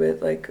a little bit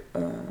like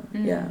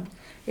and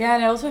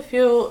I also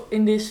feel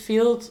in this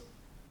field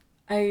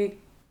I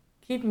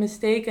keep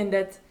mistaken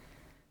that,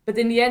 but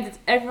in the end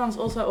everyone's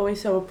also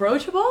always so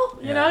approachable,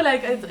 you know,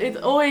 like it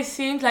always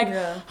seems like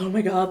oh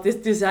my god, this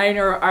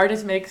designer or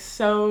artist makes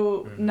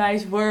so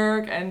nice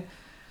work, and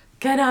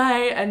can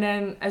I? And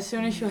then as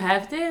soon as you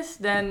have this,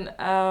 then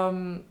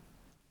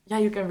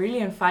you can really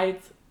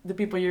invite the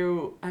people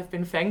you have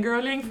been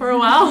fangirling for a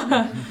while.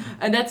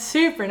 And that's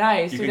super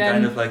nice. You can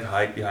kind of like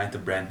hide behind the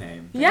brand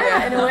name.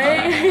 Yeah, in a way.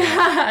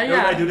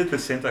 I do that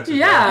with Syntax as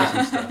well.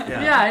 And stuff.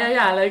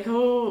 Like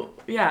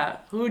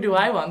who do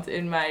I want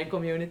in my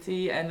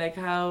community, and like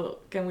how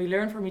can we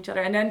learn from each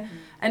other?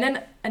 And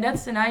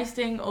that's the nice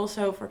thing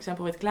also, for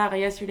example, with Clara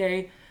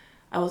yesterday,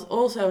 I was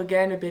also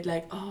again a bit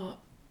like,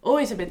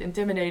 always a bit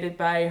intimidated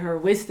by her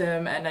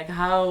wisdom and like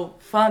how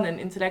fun and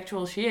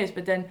intellectual she is,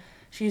 but then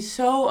she's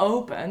so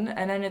open,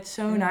 and then it's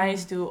so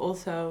nice to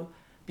also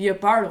be a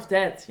part of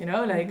that, you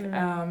know, like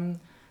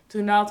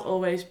to not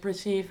always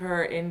perceive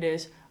her in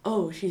this,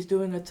 she's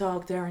doing a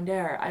talk there and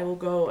there, I will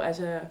go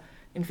as a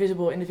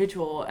invisible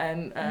individual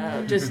and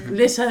just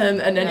listen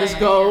and then just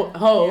go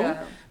home,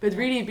 but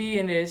really be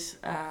in this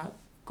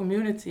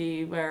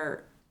community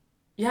where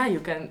you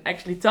can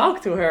actually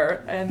talk to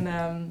her, and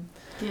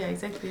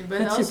exactly. But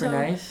that's also super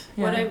nice.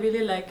 What I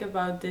really like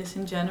about this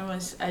in general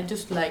is I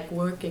just like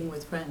working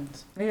with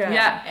friends.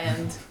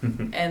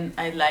 And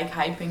I like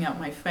hyping up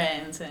my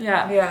friends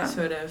and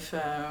sort of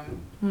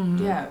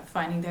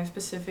finding their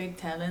specific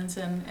talents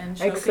and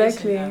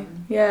showcasing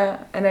them.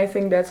 Yeah, and I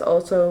think that's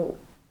also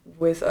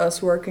with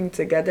us working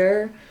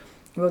together.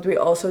 What we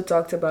also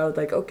talked about,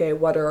 like, okay,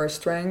 what are our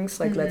strengths?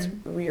 Like,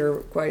 we are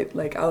quite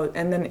like out,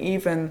 and then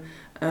even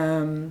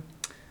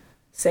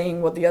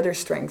saying what the other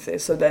strength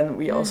is. So then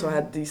we also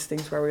had these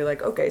things where we're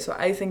like, okay, so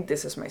I think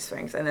this is my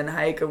strength. And then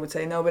Heike would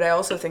say, no, but I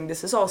also think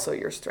this is also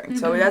your strength.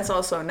 So that's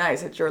also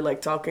nice that you're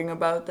like talking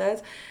about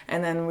that.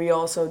 And then we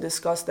also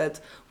discussed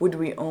that, would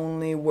we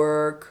only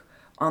work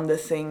on the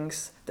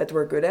things that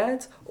we're good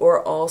at,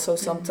 or also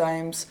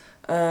sometimes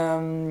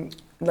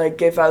like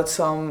give out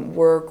some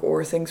work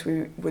or things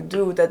we would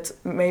do that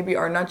maybe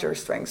are not your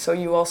strengths. So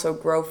you also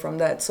grow from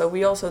that. So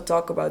we also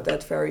talk about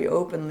that very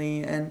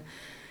openly. And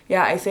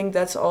I think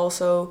that's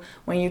also,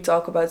 when you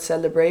talk about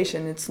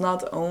celebration, it's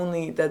not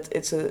only that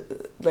it's a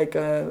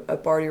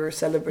party or a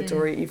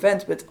celebratory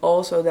event, but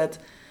also that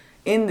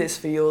in this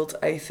field,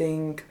 I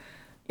think,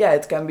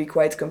 it can be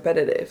quite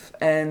competitive.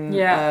 And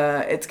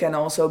it can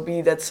also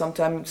be that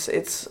sometimes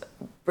it's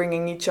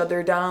bringing each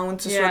other down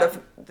to sort of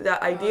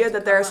the idea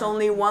that there's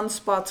only one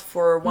spot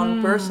for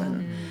one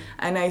person.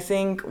 And I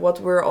think what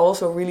we're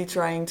also really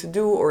trying to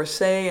do or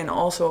say, and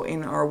also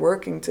in our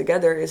working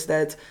together, is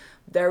that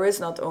there is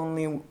not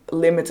only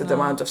limited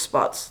amount of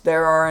spots.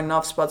 There are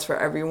enough spots for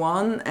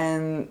everyone,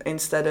 and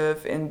instead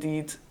of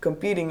indeed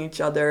competing each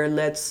other,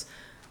 let's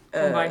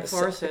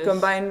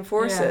combine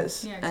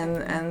forces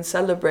and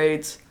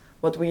celebrate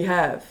what we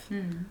have.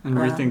 And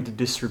rethink the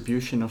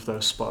distribution of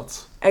those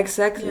spots.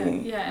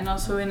 Exactly. And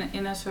also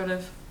in a sort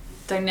of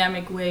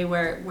dynamic way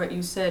where what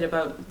you said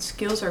about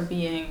skills are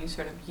being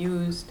sort of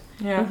used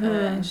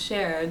and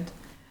shared,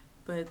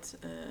 but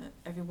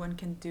everyone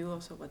can do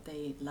also what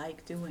they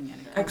like doing,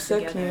 and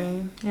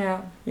exactly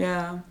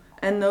together.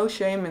 And no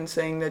shame in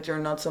saying that you're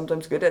not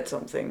sometimes good at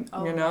something.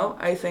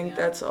 I think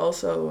that's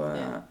also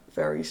a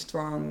very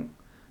strong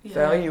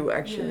value,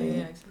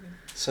 actually. Exactly.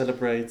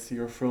 Celebrate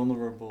your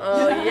vulnerable.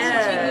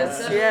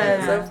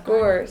 Yes, of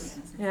course.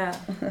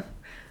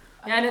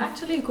 Yeah, and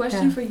actually, a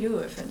question Yeah. for you,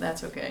 if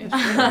that's okay.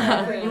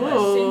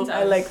 Ooh,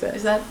 I like that.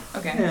 Is that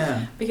okay?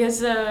 Yeah.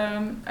 Because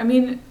I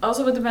mean,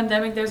 also with the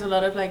pandemic, there's a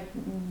lot of like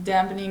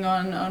dampening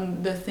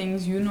on the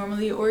things you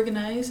normally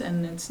organize,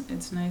 and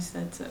it's nice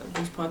that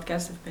these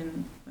podcasts have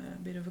been a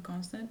bit of a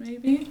constant,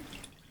 maybe.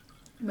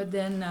 But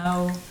then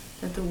now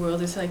that the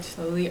world is like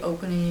slowly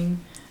opening,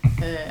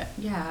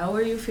 how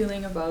are you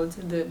feeling about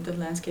the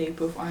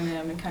landscape of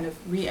Arnhem and kind of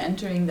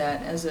re-entering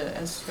that as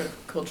sort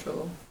of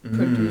cultural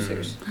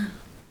producers?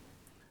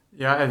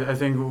 Yeah, I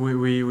think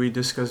we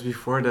discussed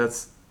before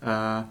that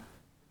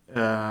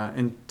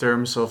in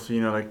terms of,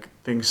 you know, like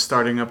things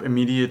starting up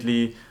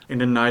immediately in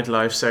the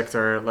nightlife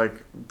sector,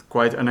 like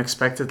quite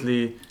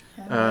unexpectedly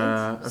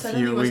a Suddenly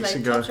few it was weeks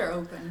like ago. clubs are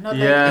open. Not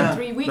Yeah, like in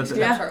 3 weeks but-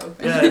 clubs are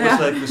open. Yeah, it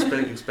was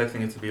like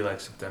expecting it to be like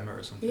September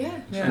or something. Yeah.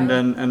 Yeah. And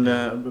then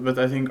but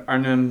I think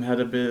Arnhem had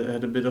a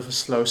bit of a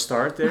slow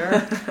start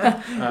there.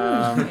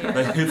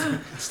 But it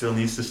still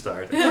needs to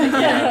start. I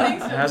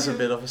think so it has a too.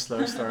 bit of a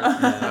slow start.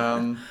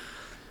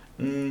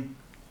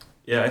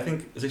 Yeah, I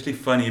think it's actually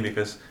funny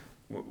because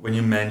when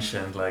you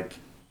mentioned like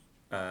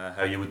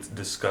how you would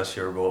discuss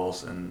your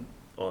roles and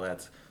all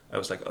that, I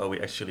was like, oh,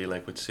 we actually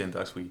like with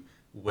Syntax, we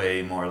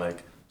way more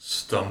like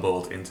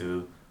stumbled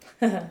into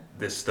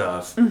this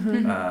stuff,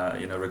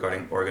 you know,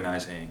 regarding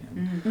organizing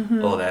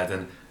and all that.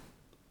 And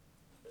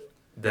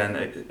then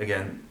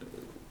again,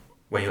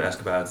 when you ask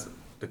about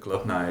the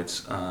club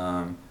nights,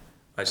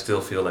 I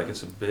still feel like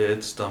it's a bit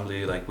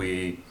stumbly. Like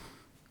we,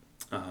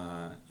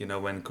 you know,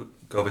 when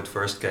COVID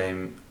first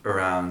came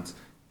around,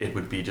 it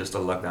would be just a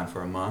lockdown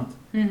for a month.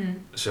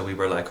 So we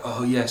were like,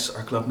 oh yes,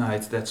 our club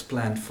night, that's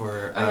planned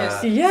for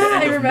yes. the Yeah, end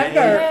I of remember.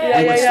 May.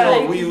 Yeah, we were yeah,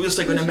 still, yeah. we were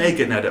still gonna make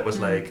it. Now that was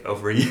like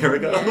over a year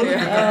ago.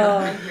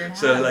 Oh.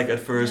 So like at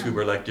first we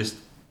were like just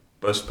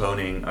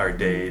postponing our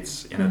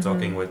dates, you know,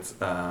 talking with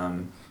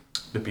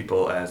the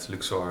people at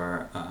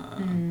Luxor,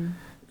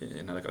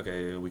 you know, like,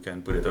 okay, we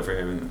can put it over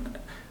here.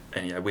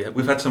 And yeah,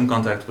 we've had some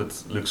contact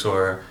with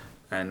Luxor,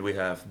 and we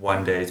have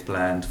one date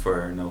planned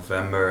for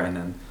November, and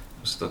then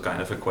it was still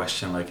kind of a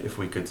question like if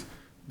we could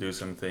do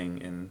something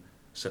in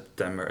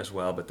September as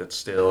well, but that's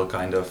still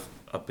kind of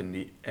up in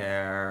the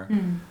air.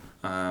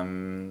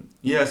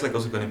 Yeah, it's like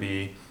also going to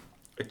be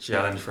a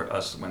challenge for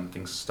us when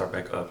things start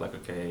back up. Like,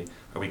 okay,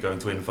 are we going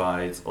to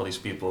invite all these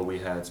people we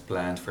had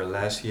planned for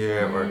last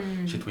year, or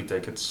should we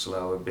take it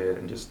slow a bit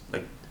and just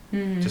like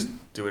just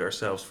do it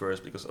ourselves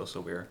first? Because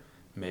also we're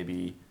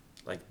maybe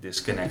like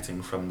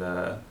disconnecting from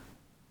the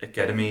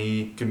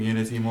academy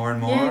community more and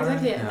more. Yeah,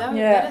 exactly.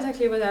 Yeah. That is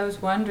actually what I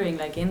was wondering.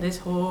 Like in this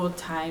whole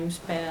time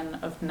span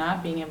of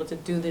not being able to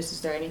do this,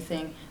 is there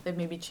anything that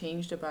maybe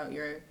changed about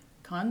your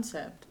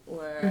concept,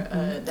 or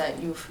that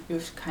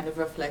you've kind of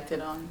reflected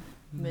on,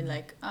 been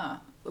like,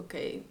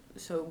 okay,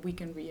 so we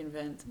can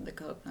reinvent the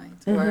club night,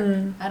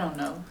 or I don't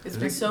know. It's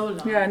been so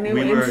long. Yeah, new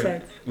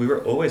insight. We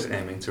were always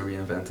aiming to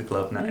reinvent the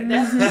club night.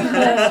 That's true.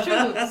 That's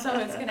true. So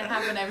it's gonna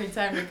happen every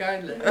time,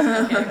 regardless.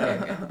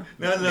 Okay.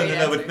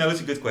 No,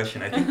 it's a good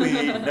question. I think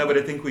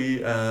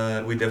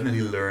we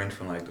definitely learned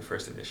from like the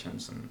first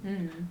editions,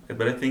 and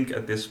but I think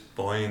at this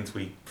point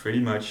we pretty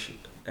much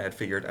had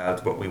figured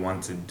out what we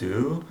want to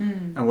do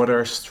And what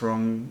our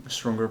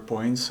stronger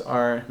points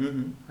are,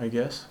 I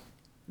guess.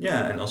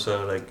 Yeah, and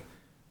also like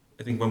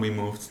I think when we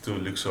moved to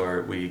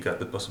Luxor, we got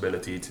the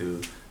possibility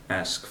to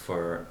ask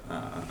for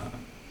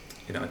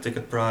you know, a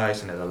ticket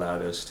price, and that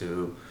allowed us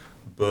to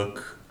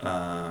book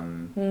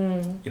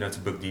you know, to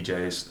book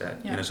DJs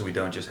that you know, so we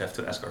don't just have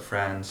to ask our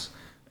friends.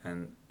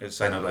 And it's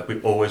kind of like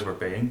we always were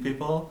paying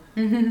people.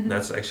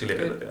 That's actually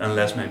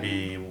unless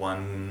maybe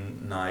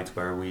one night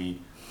where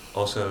we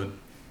also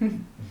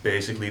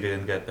basically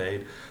didn't get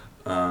paid.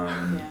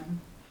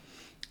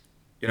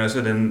 You know,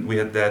 so then we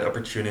had that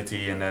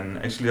opportunity, and then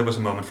actually that was a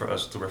moment for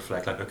us to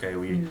reflect, like, okay,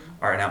 we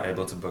are now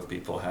able to book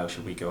people. How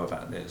should we go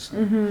about this?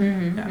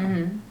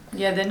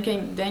 Yeah, then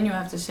you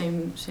have the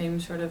same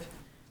sort of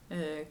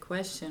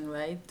question,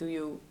 right? Do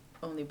you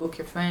only book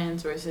your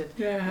friends, or is it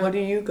How do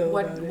you go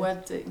about it?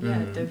 what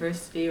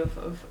diversity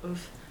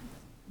of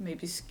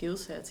maybe skill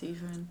sets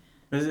even?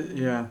 But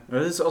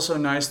it's also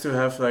nice to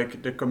have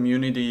like the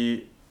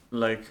community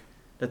like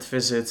that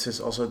visits is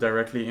also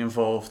directly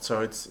involved,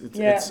 so it's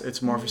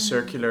more of a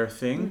circular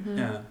thing.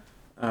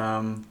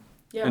 And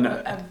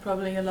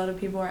probably a lot of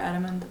people are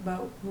adamant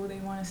about who they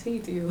want to see.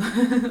 Do you,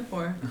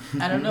 or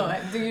I don't know?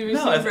 Do you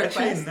receive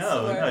requests?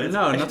 No,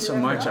 not so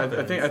much. I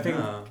think Okay,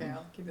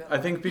 I'll keep that. I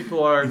think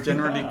people are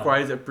generally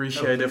quite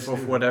appreciative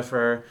of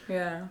whatever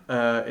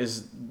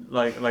is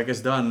like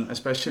is done,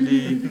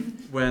 especially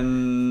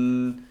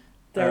when.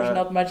 There's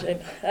not much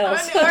else. I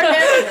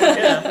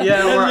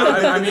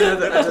mean,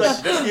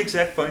 that's the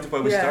exact point of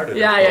why we started.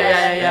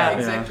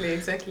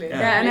 Exactly.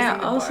 Yeah, and I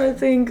also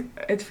think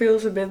it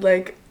feels a bit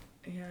like,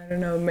 I don't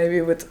know,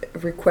 maybe with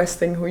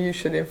requesting who you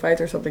should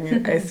invite or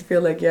something. I feel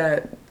like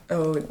it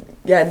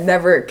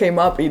never came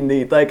up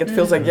indeed. Like it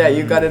feels like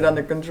you got it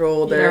under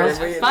control. There's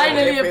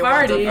finally a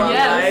party.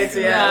 Yes.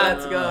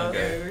 Let's go.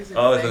 Okay.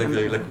 Oh, it's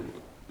like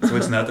So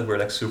it's not that we're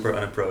like super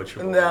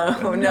unapproachable. No,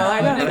 I don't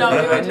No,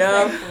 we were just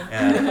know. thankful.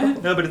 Yeah.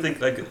 No, but I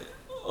think like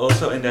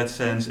also in that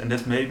sense, and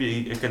that's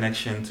maybe a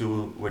connection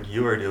to what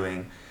you are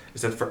doing,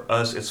 is that for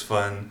us it's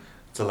fun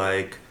to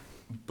like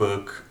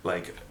book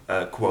like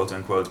a quote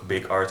unquote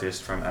big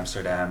artist from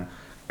Amsterdam,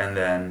 and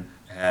then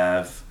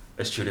have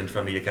a student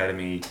from the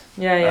academy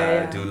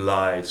do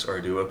lights or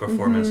do a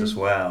performance Mhm. as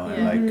well, and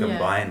Yeah. like Yeah.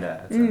 combine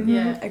that. Mhm, And,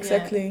 Yeah,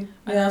 exactly.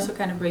 And also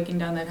kind of breaking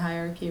down that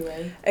hierarchy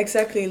way.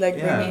 Exactly, like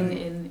Yeah. bringing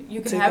In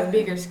you can to have the-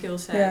 bigger skill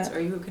sets, Yeah. or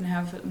you can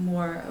have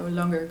a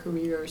longer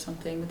career or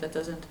something, but that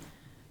doesn't.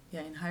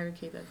 Yeah, in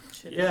hierarchy that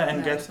should. yeah, and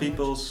matter get so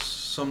people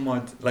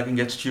somewhat like and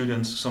get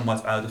students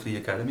somewhat out of the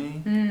academy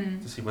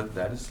much. to see what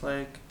that is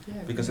like.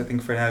 Yeah, Because I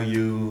think for now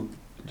you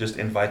just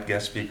invite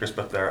guest speakers,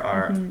 but there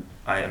are, Mhm.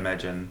 I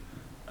imagine,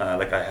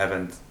 like I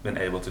haven't been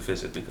able to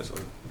visit because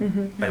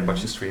Mhm. I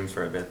watched the stream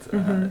for a bit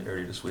Mhm.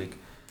 earlier this week.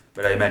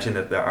 But I imagine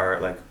that there are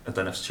like a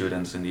ton of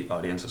students in the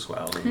audience as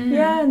well. who Mhm.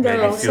 Yeah, and they're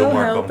Maybe also feel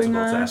more helping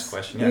comfortable to us. ask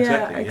questions. Yeah,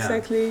 exactly.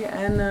 exactly.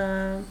 And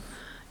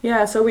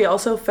yeah, so we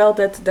also felt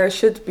that there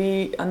should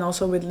be, and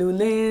also with Lou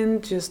Lin,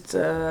 just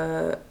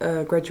a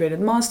graduated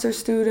master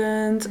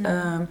student,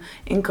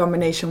 in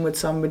combination with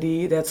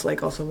somebody that's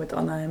like also with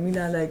Anna and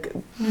Mila, like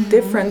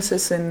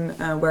differences in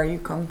where you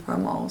come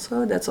from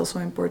also. That's also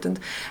important.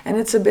 And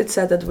it's a bit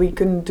sad that we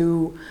couldn't do,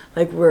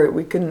 like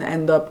we couldn't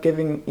end up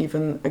giving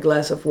even a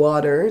glass of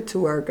water to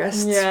our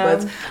guests. Yeah. But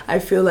I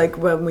feel like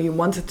when we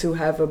wanted to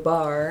have a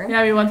bar,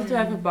 Yeah, we wanted to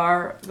have a bar.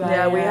 But,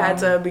 yeah, we had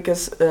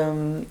because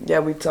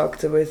we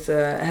talked with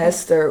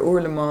Hester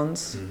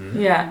Oerlemans Mhm.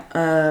 Yeah.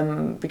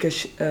 because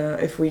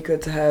if we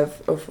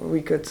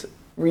could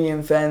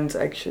reinvent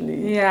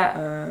actually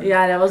Yeah.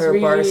 Yeah, that was her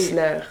Bar really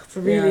Slecht.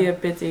 really Yeah. a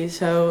pity.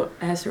 So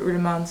Hester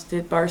Oerlemans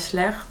did Bar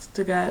Slecht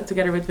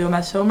together with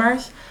Wilma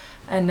Somers.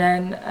 And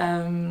then,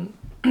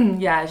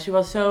 yeah, she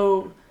was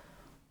so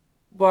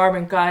warm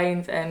and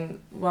kind and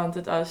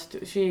wanted us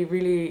to, she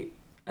really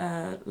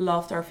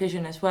loved our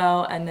vision as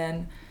well. And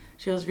then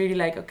she was really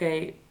like,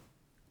 okay,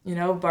 you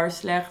know, Bar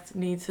Slecht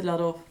needs a lot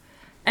of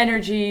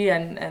energy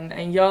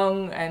and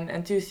young and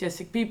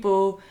enthusiastic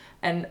people.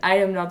 And I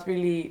am not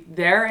really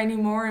there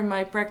anymore in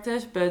my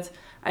practice, but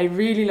I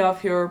really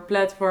love your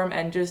platform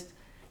and just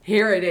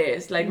here it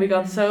is. Like we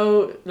got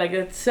so, like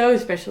it's so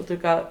special to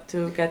get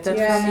that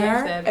Yeah. from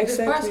her. That. Because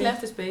Bar Exactly.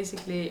 Slecht is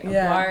basically a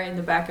Yeah. bar in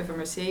the back of a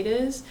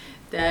Mercedes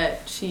that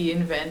she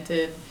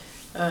invented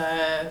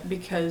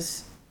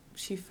because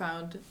she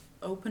found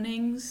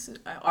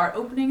our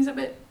openings a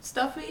bit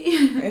stuffy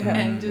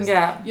and just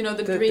Yeah. you know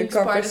the The drinks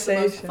part is the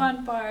most conversation.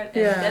 fun part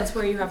and Yeah. that's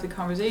where you have the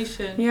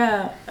conversation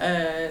Yeah,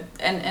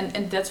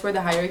 and that's where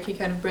the hierarchy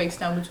kind of breaks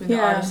down between the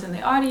Yeah. artist and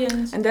the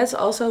audience. and that's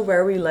also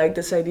where we like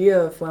this idea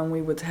of when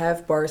we would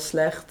have Bar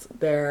Slecht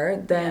there,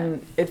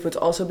 then it would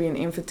also be an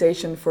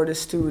invitation for the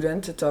student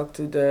to talk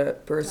to the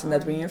person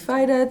that we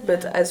invited,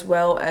 but Yeah. as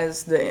well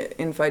as the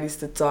invitees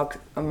to talk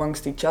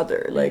amongst each other,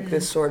 like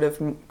this sort of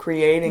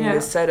creating Yeah.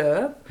 this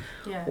setup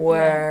Yeah.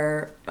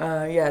 where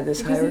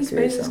this Because these hierarchy is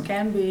spaces on.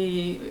 can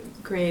be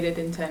created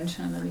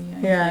intentionally. I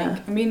Yeah. think.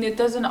 I mean, it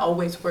doesn't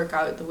always work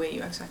out the way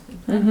you exactly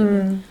planned it.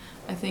 Mhm.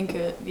 But I think,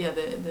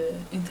 the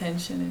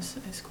intention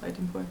is quite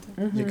important.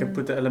 You can Mhm.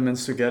 put the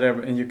elements together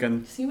and you can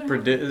See what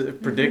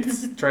predict,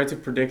 try to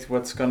predict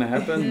what's gonna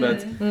happen, but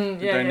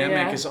the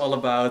dynamic is all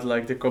about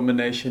like the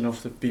combination of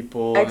the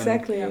people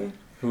Exactly. Yeah. and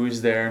who is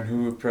there and who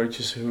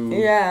approaches who.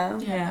 Yeah.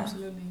 Yeah,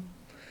 absolutely.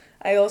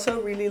 I also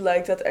really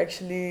like that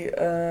actually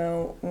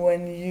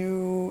when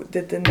you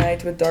did the night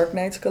with Dark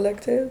Knights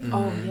Collective. Mhm.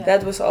 Oh, yeah.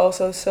 That was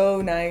also so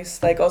nice.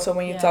 Like also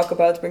when you Yeah. talk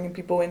about bringing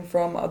people in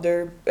from other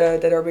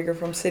that are bigger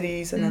from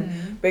cities and then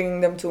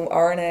bringing them to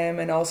Arnhem,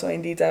 and also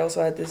indeed I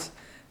also had this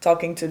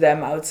talking to them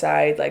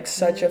outside, like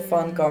such a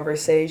fun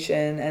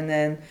conversation, and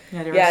then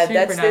they were super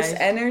that's this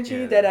nice. energy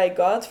Yeah. that I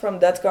got from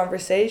that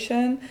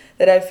conversation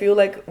that I feel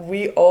like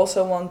we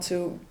also want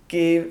to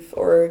give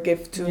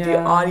to the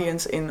Yeah.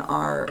 audience in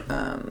our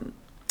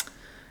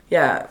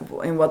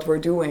in what we're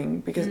doing,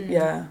 because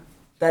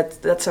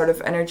that sort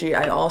of energy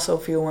I also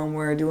feel when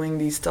we're doing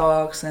these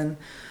talks, and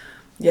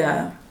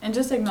And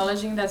just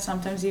acknowledging that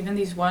sometimes even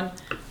these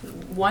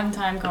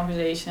one-time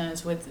conversations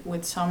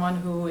with someone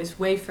who is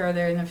way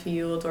further in the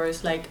field or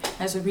is like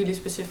has a really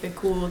specific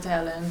cool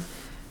talent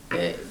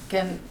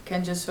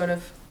can just sort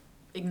of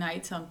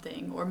ignite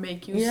something or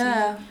make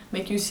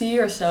you see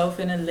yourself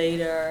in a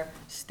later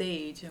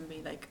stage and be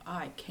like, oh,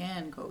 I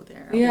can go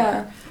there. Yeah.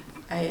 Or,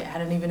 I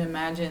hadn't even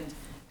imagined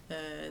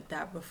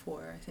that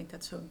before. I think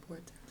that's so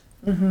important.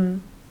 Mm-hmm.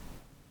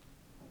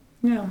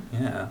 Yeah.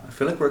 Yeah, I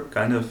feel like we're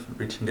kind of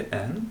reaching the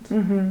end.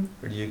 Mm-hmm.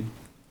 Or do you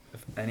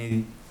have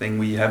anything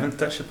we haven't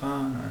touched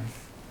upon? Or?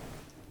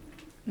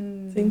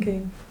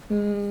 Thinking.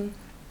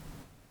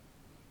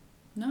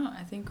 No,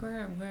 I think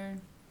we're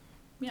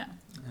Yeah.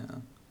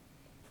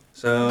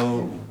 So,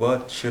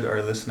 what should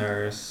our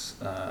listeners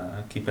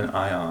keep an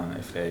eye on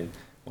if they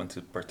want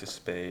to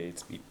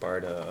participate, be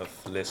part of,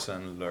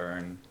 listen,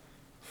 learn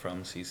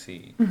from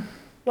CC?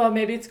 Well,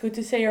 maybe it's good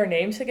to say our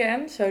names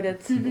again so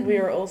that we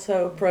are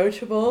also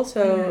approachable.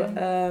 So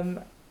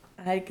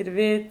Heike de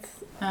Wit.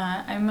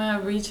 I'm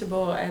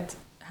reachable at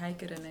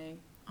Heike René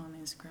on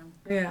Instagram.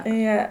 Yeah.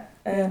 Yeah,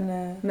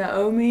 and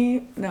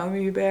Naomi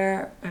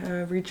Hubert,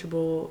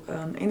 reachable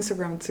on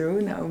Instagram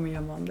too, Naomi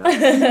Amanda.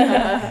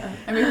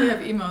 I mean, we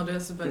have email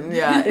addresses, but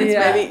Yeah, it's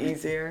Yeah. maybe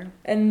easier.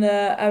 and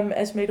I'm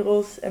Esme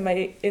Dros, and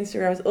my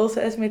Instagram is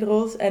also Esme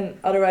Dros, and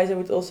otherwise I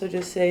would also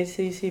just say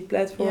CC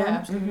platform. yeah,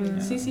 absolutely.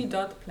 Mhm.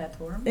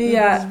 cc.platform.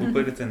 Yeah. We'll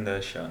put it in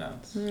the show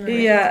notes.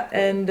 Yeah,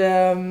 and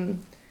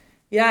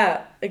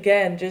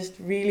again, just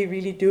really,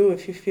 really do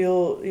if you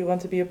feel you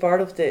want to be a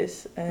part of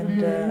this, and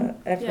Mhm.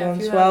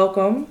 everyone's have-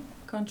 welcome.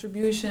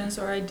 Contributions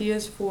or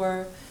ideas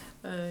for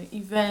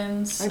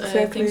events,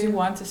 Exactly. things you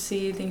want to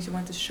see, things you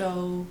want to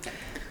show.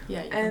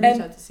 Yeah, you can And-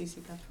 reach out to CC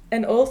platform.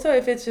 And also,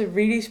 if it's a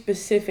really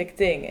specific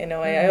thing, in a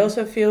way, I Mhm.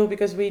 also feel,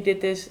 because we did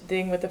this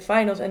thing with the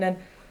finals, and then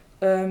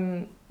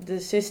the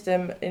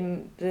system in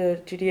the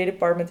GDA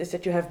department is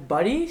that you have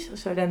buddies.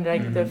 So then,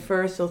 like the Mhm.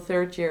 first till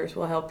third years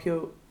will help you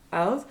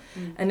out,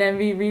 Mm. and then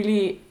we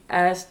really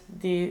asked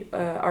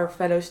our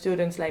fellow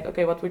students, like,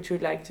 okay, what would you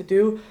like to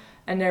do?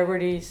 And there were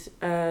these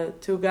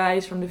two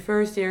guys from the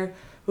first year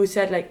who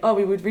said, like, oh,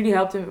 we would really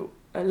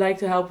like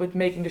to help with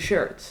making the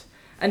shirts.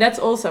 And that's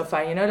also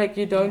fine, you know, like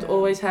you don't Yeah.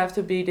 always have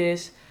to be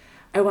this,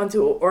 I want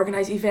to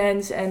organize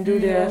events and do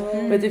the,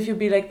 Mhm. but if you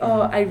be like,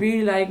 oh, I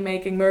really like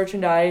making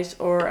merchandise,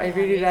 or I Yeah,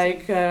 really me too.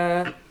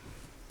 like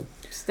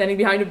standing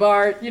behind the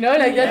bar, you know,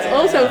 like that's Yeah.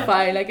 also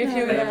fine. Like if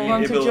you Yeah, yeah.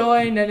 want to It will-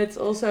 join, then it's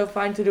also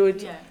fine to do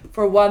it Yeah.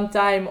 for one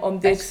time on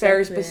this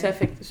very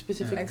Exactly.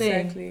 specific Yeah. thing.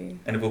 Exactly.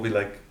 And it will be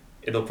like,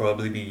 it'll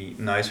probably be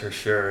nicer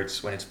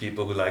shirts when it's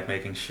people who like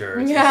making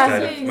shirts Yeah.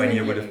 instead of Yeah, when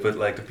you exactly. would have put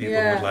like the people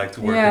Yeah. who would like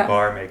to work Yeah. the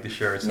bar make the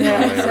shirts and Yeah,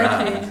 all the way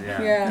exactly. around.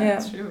 Yeah. Yeah. Yeah.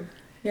 That's true.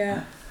 Yeah.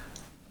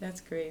 That's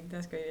great.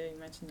 That's great that you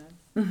mentioned that.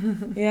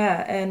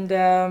 Yeah, and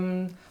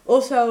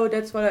also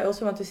that's what I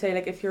also want to say.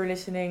 Like, if you're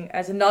listening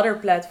as another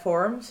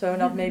platform, so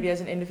not maybe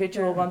as an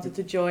individual Yeah. wanted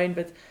to join,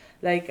 but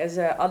like as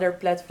a other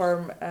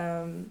platform,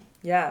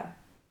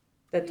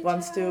 that Reach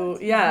wants to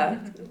out.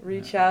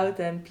 reach out,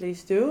 then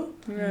please do.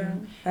 Yeah.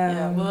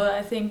 Yeah, well,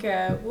 I think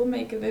we'll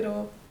make a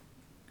little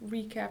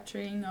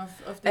recapturing of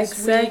this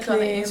week on Exactly.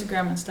 the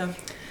Instagram and stuff.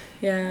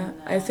 Yeah, And,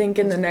 I think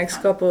in the it's next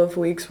fun. couple of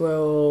weeks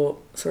we'll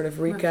sort of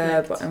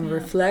recap Reflect, and yeah.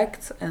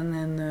 reflect, and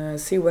then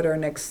see what our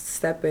next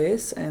step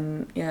is.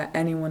 And yeah,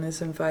 anyone is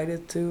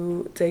invited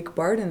to take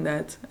part in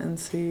that and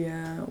see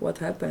what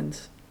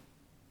happens.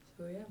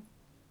 So yeah,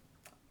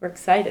 We're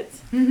excited,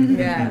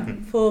 yeah,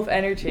 full of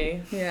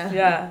energy. yeah,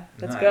 Yeah,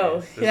 let's Nice. go.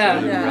 That's Yeah.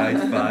 really the Yeah. right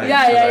vibe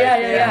Yeah, to, yeah, like,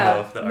 yeah, end yeah,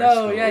 off the yeah. art No,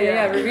 school.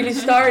 yeah. We're really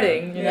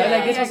starting. You know, Yeah,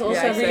 like this was yeah,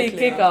 also yeah, really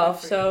exactly. kickoff.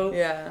 So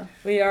yeah,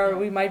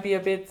 we might be a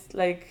bit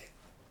like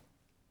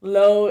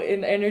low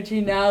in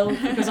energy now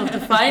because of the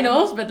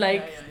finals, but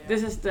like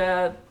this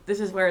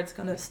is where it's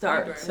gonna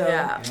start. So yeah,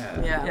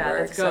 Yeah. yeah, Yeah, we're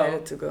let's go.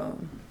 excited to go.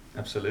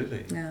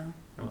 Absolutely. Yeah,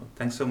 Well,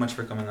 thanks so much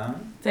for coming on.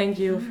 thank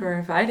you for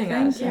inviting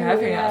thank us you and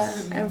having yeah,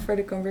 us. and for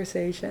the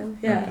conversation.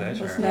 Yeah,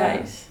 pleasure. it was Yeah.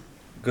 nice.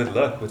 Good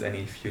luck with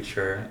any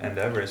future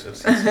endeavors of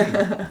CC.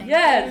 Thank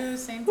Yes. you.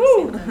 Same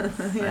Woo. to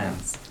Cinta. Yeah.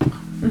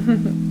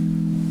 Thanks.